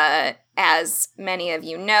there. As many of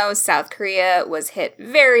you know, South Korea was hit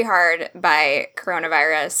very hard by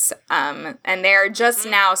coronavirus. And they're just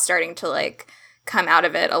now starting to, come out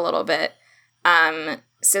of it a little bit.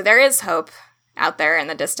 So there is hope out there in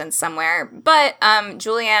the distance somewhere. But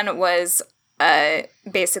Julianne was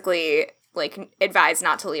basically advised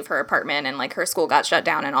not to leave her apartment, and her school got shut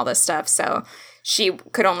down and all this stuff, so she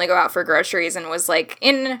could only go out for groceries and was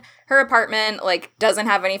in her apartment, doesn't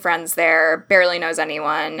have any friends there, barely knows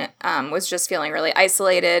anyone, was just feeling really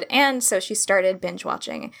isolated, and so she started binge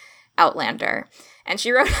watching Outlander, and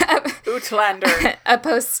she wrote Outlander. a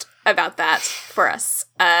post about that for us,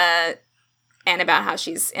 and about how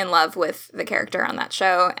she's in love with the character on that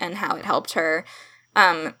show and how it helped her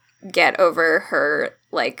get over her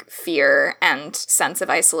fear and sense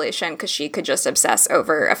of isolation because she could just obsess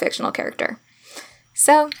over a fictional character.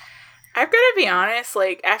 So I've got to be honest,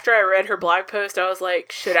 after I read her blog post, I was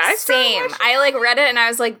like, should I start same. watching? I read it and I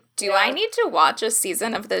was like, do I need to watch a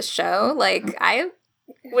season of this show? I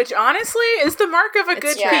Which, honestly, is the mark of a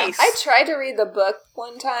good piece. I tried to read the book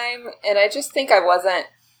one time, and I just think I wasn't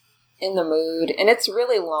in the mood. And it's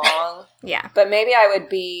really long. Yeah. But maybe I would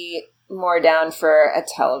be more down for a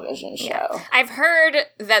television show. Yeah. I've heard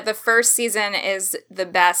that the first season is the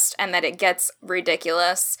best and that it gets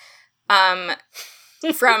ridiculous.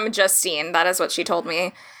 From Justine. That is what she told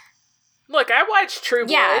me. Look, I watched True Blood.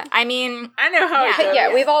 Yeah, I mean... I know how it goes.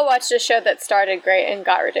 Yeah, we've all watched a show that started great and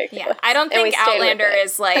got ridiculous. Yeah, I don't think And we stayed Outlander with it.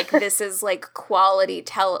 is, like, this is, like, quality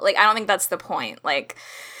like, I don't think that's the point. Like,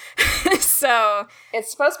 so... It's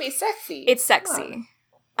supposed to be sexy. It's sexy.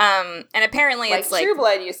 And apparently like it's, like... True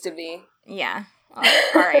Blood used to be. Yeah.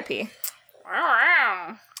 R.I.P.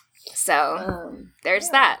 So,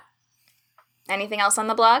 there's that. Anything else on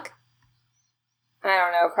the blog? I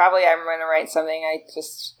don't know. Probably I'm going to write something. I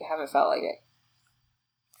just haven't felt like it.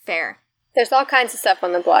 Fair. There's all kinds of stuff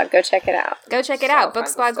on the blog. Go check it out. Go check it out.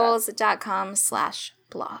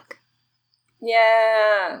 booksquadgoals.com/blog.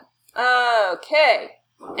 Yeah. Okay.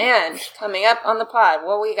 And coming up on the pod,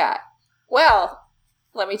 what we got? Well,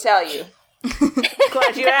 let me tell you.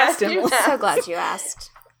 Glad you asked him. So glad you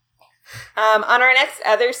asked. On our next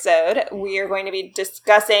episode, we are going to be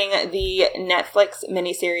discussing the Netflix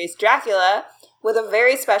miniseries Dracula with a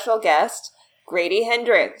very special guest, Grady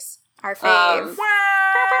Hendrix. Our fave.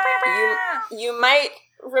 You might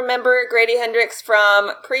remember Grady Hendrix from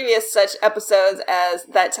previous such episodes as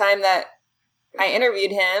that time that I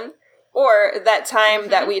interviewed him, or that time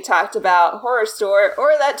that we talked about Horror Store,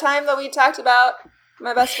 or that time that we talked about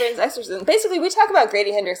my best friend's exorcism. Basically, we talk about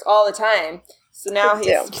Grady Hendrix all the time. So now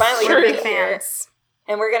he's finally We're here. big fans.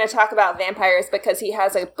 And we're going to talk about vampires because he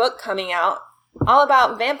has a book coming out all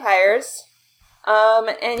about vampires.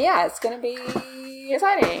 And yeah, it's going to be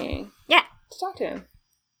exciting. Yeah. To talk to him.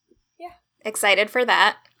 Excited for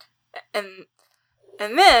that. And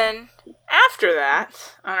then, after that,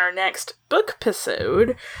 on our next book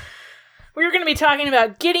episode, we are going to be talking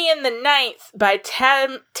about Gideon the Ninth by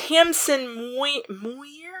Tamsin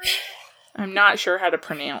Muir. I'm not sure how to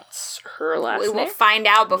pronounce her last name. We will find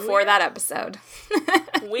out before that episode.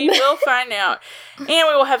 We will find out. And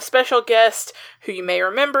we will have special guest, who you may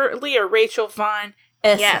remember, Leah Rachel Von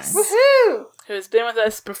Essen. Yes. Woohoo! Who has been with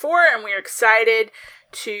us before, and we are excited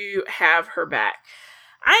to have her back.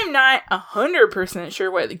 I'm not 100%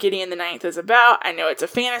 sure what Gideon the Ninth is about. I know it's a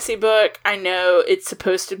fantasy book. I know it's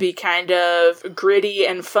supposed to be kind of gritty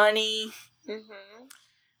and funny. Mm-hmm.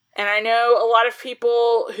 And I know a lot of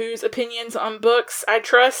people whose opinions on books I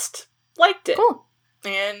trust liked it. Cool.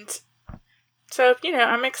 And so,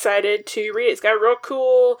 I'm excited to read it. It's got a real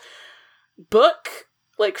cool book,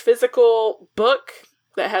 like physical book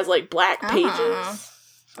that has like black pages.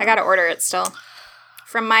 I gotta order it still.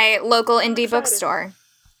 From my local indie bookstore.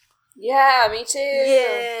 Yeah, me too.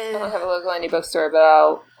 Yeah. I don't have a local indie bookstore, but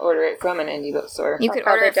I'll order it from an indie bookstore. You could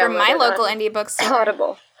order it from my local indie bookstore.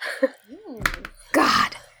 Audible.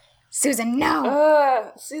 God. Susan,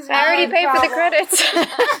 no. Susan, I already paid for the credits.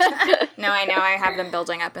 No, I know. I have them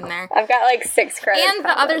building up in there. I've got like 6 credits. And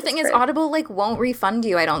the other thing is Audible won't refund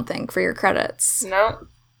you, I don't think, for your credits. No.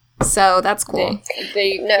 So that's cool.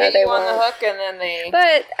 They get you on the hook and then they...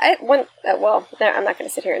 But I'm not going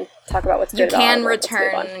to sit here and talk about what's good You about can Audible. Let's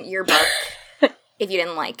move on. return your book if you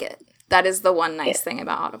didn't like it. That is the one nice thing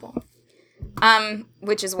about Audible.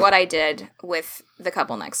 Which is what I did with The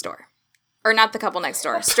Couple Next Door. Or not The Couple Next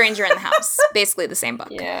Door, Stranger in the House. Basically the same book.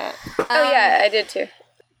 Yeah. Oh yeah, I did too.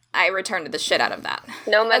 I returned the shit out of that.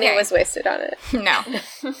 No money Okay. was wasted on it. No.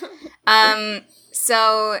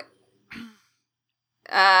 So,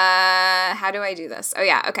 how do I do this? Oh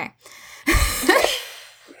yeah, okay.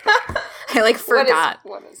 I forgot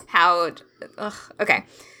What is how. Okay.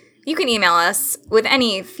 You can email us with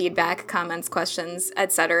any feedback, comments, questions,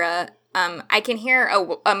 etc. I can hear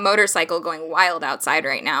a motorcycle going wild outside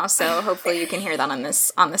right now, so hopefully you can hear that on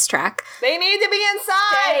this track. They need to be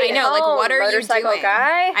inside! I know, what are you motorcycle doing?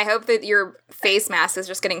 guy? I hope that your face mask is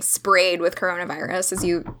just getting sprayed with coronavirus as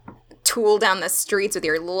you tool down the streets with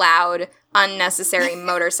your loud, unnecessary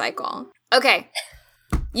motorcycle. Okay.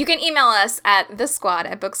 You can email us at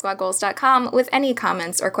thesquad@booksquadgoals.com with any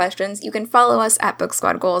comments or questions. You can follow us at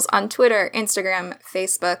booksquadgoals on Twitter, Instagram,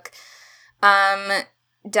 Facebook.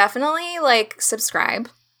 Definitely, subscribe.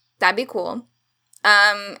 That'd be cool.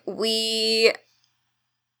 We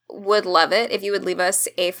would love it if you would leave us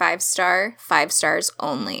a 5-star, 5 stars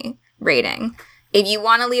only rating. If you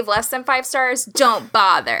want to leave less than 5 stars, don't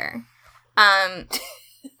bother. I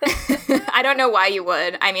don't know why you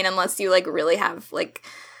would. I mean, unless you, really have,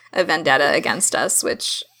 a vendetta against us,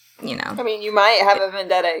 which, I mean, you might have a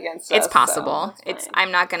vendetta against us. it's possible. So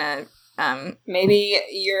I'm not gonna Maybe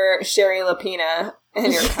you're Sherry Lapina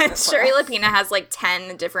and you're kind of Sherry Lapina has like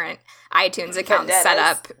 10 different iTunes accounts set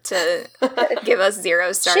up to give us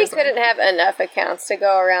 0 stars. She couldn't have enough accounts to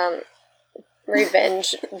go around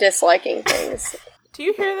revenge disliking things. Do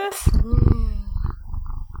you hear this?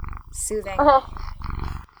 Soothing. Oh.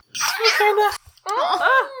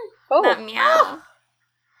 That meow.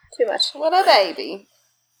 Too much. What a baby.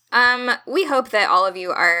 We hope that all of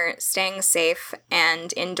you are staying safe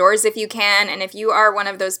and indoors if you can. And if you are one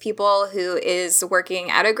of those people who is working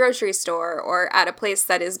at a grocery store or at a place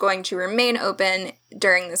that is going to remain open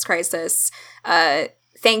during this crisis,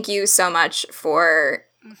 thank you so much for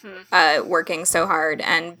working so hard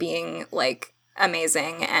and being like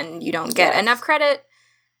amazing. And you don't get enough credit.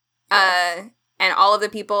 And all of the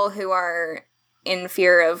people who are in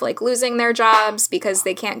fear of like losing their jobs because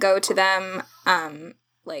they can't go to them,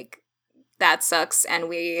 like, that sucks, and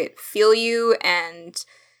we feel you, and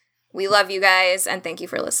we love you guys, and thank you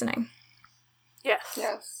for listening.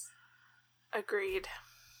 Yes. Agreed.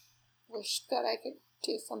 Wish that I could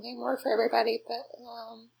do something more for everybody, but,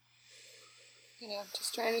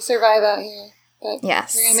 just trying to survive out here. But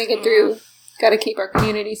yes. We're gonna make it through. Gotta keep our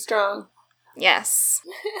community strong. Yes.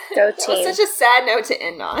 Go That was team. such a sad note to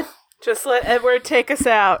end on. Just let Edward take us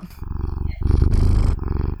out.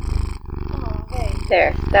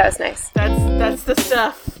 There. That was nice. That's the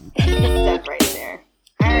stuff. Step right there.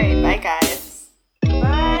 All right, bye guys.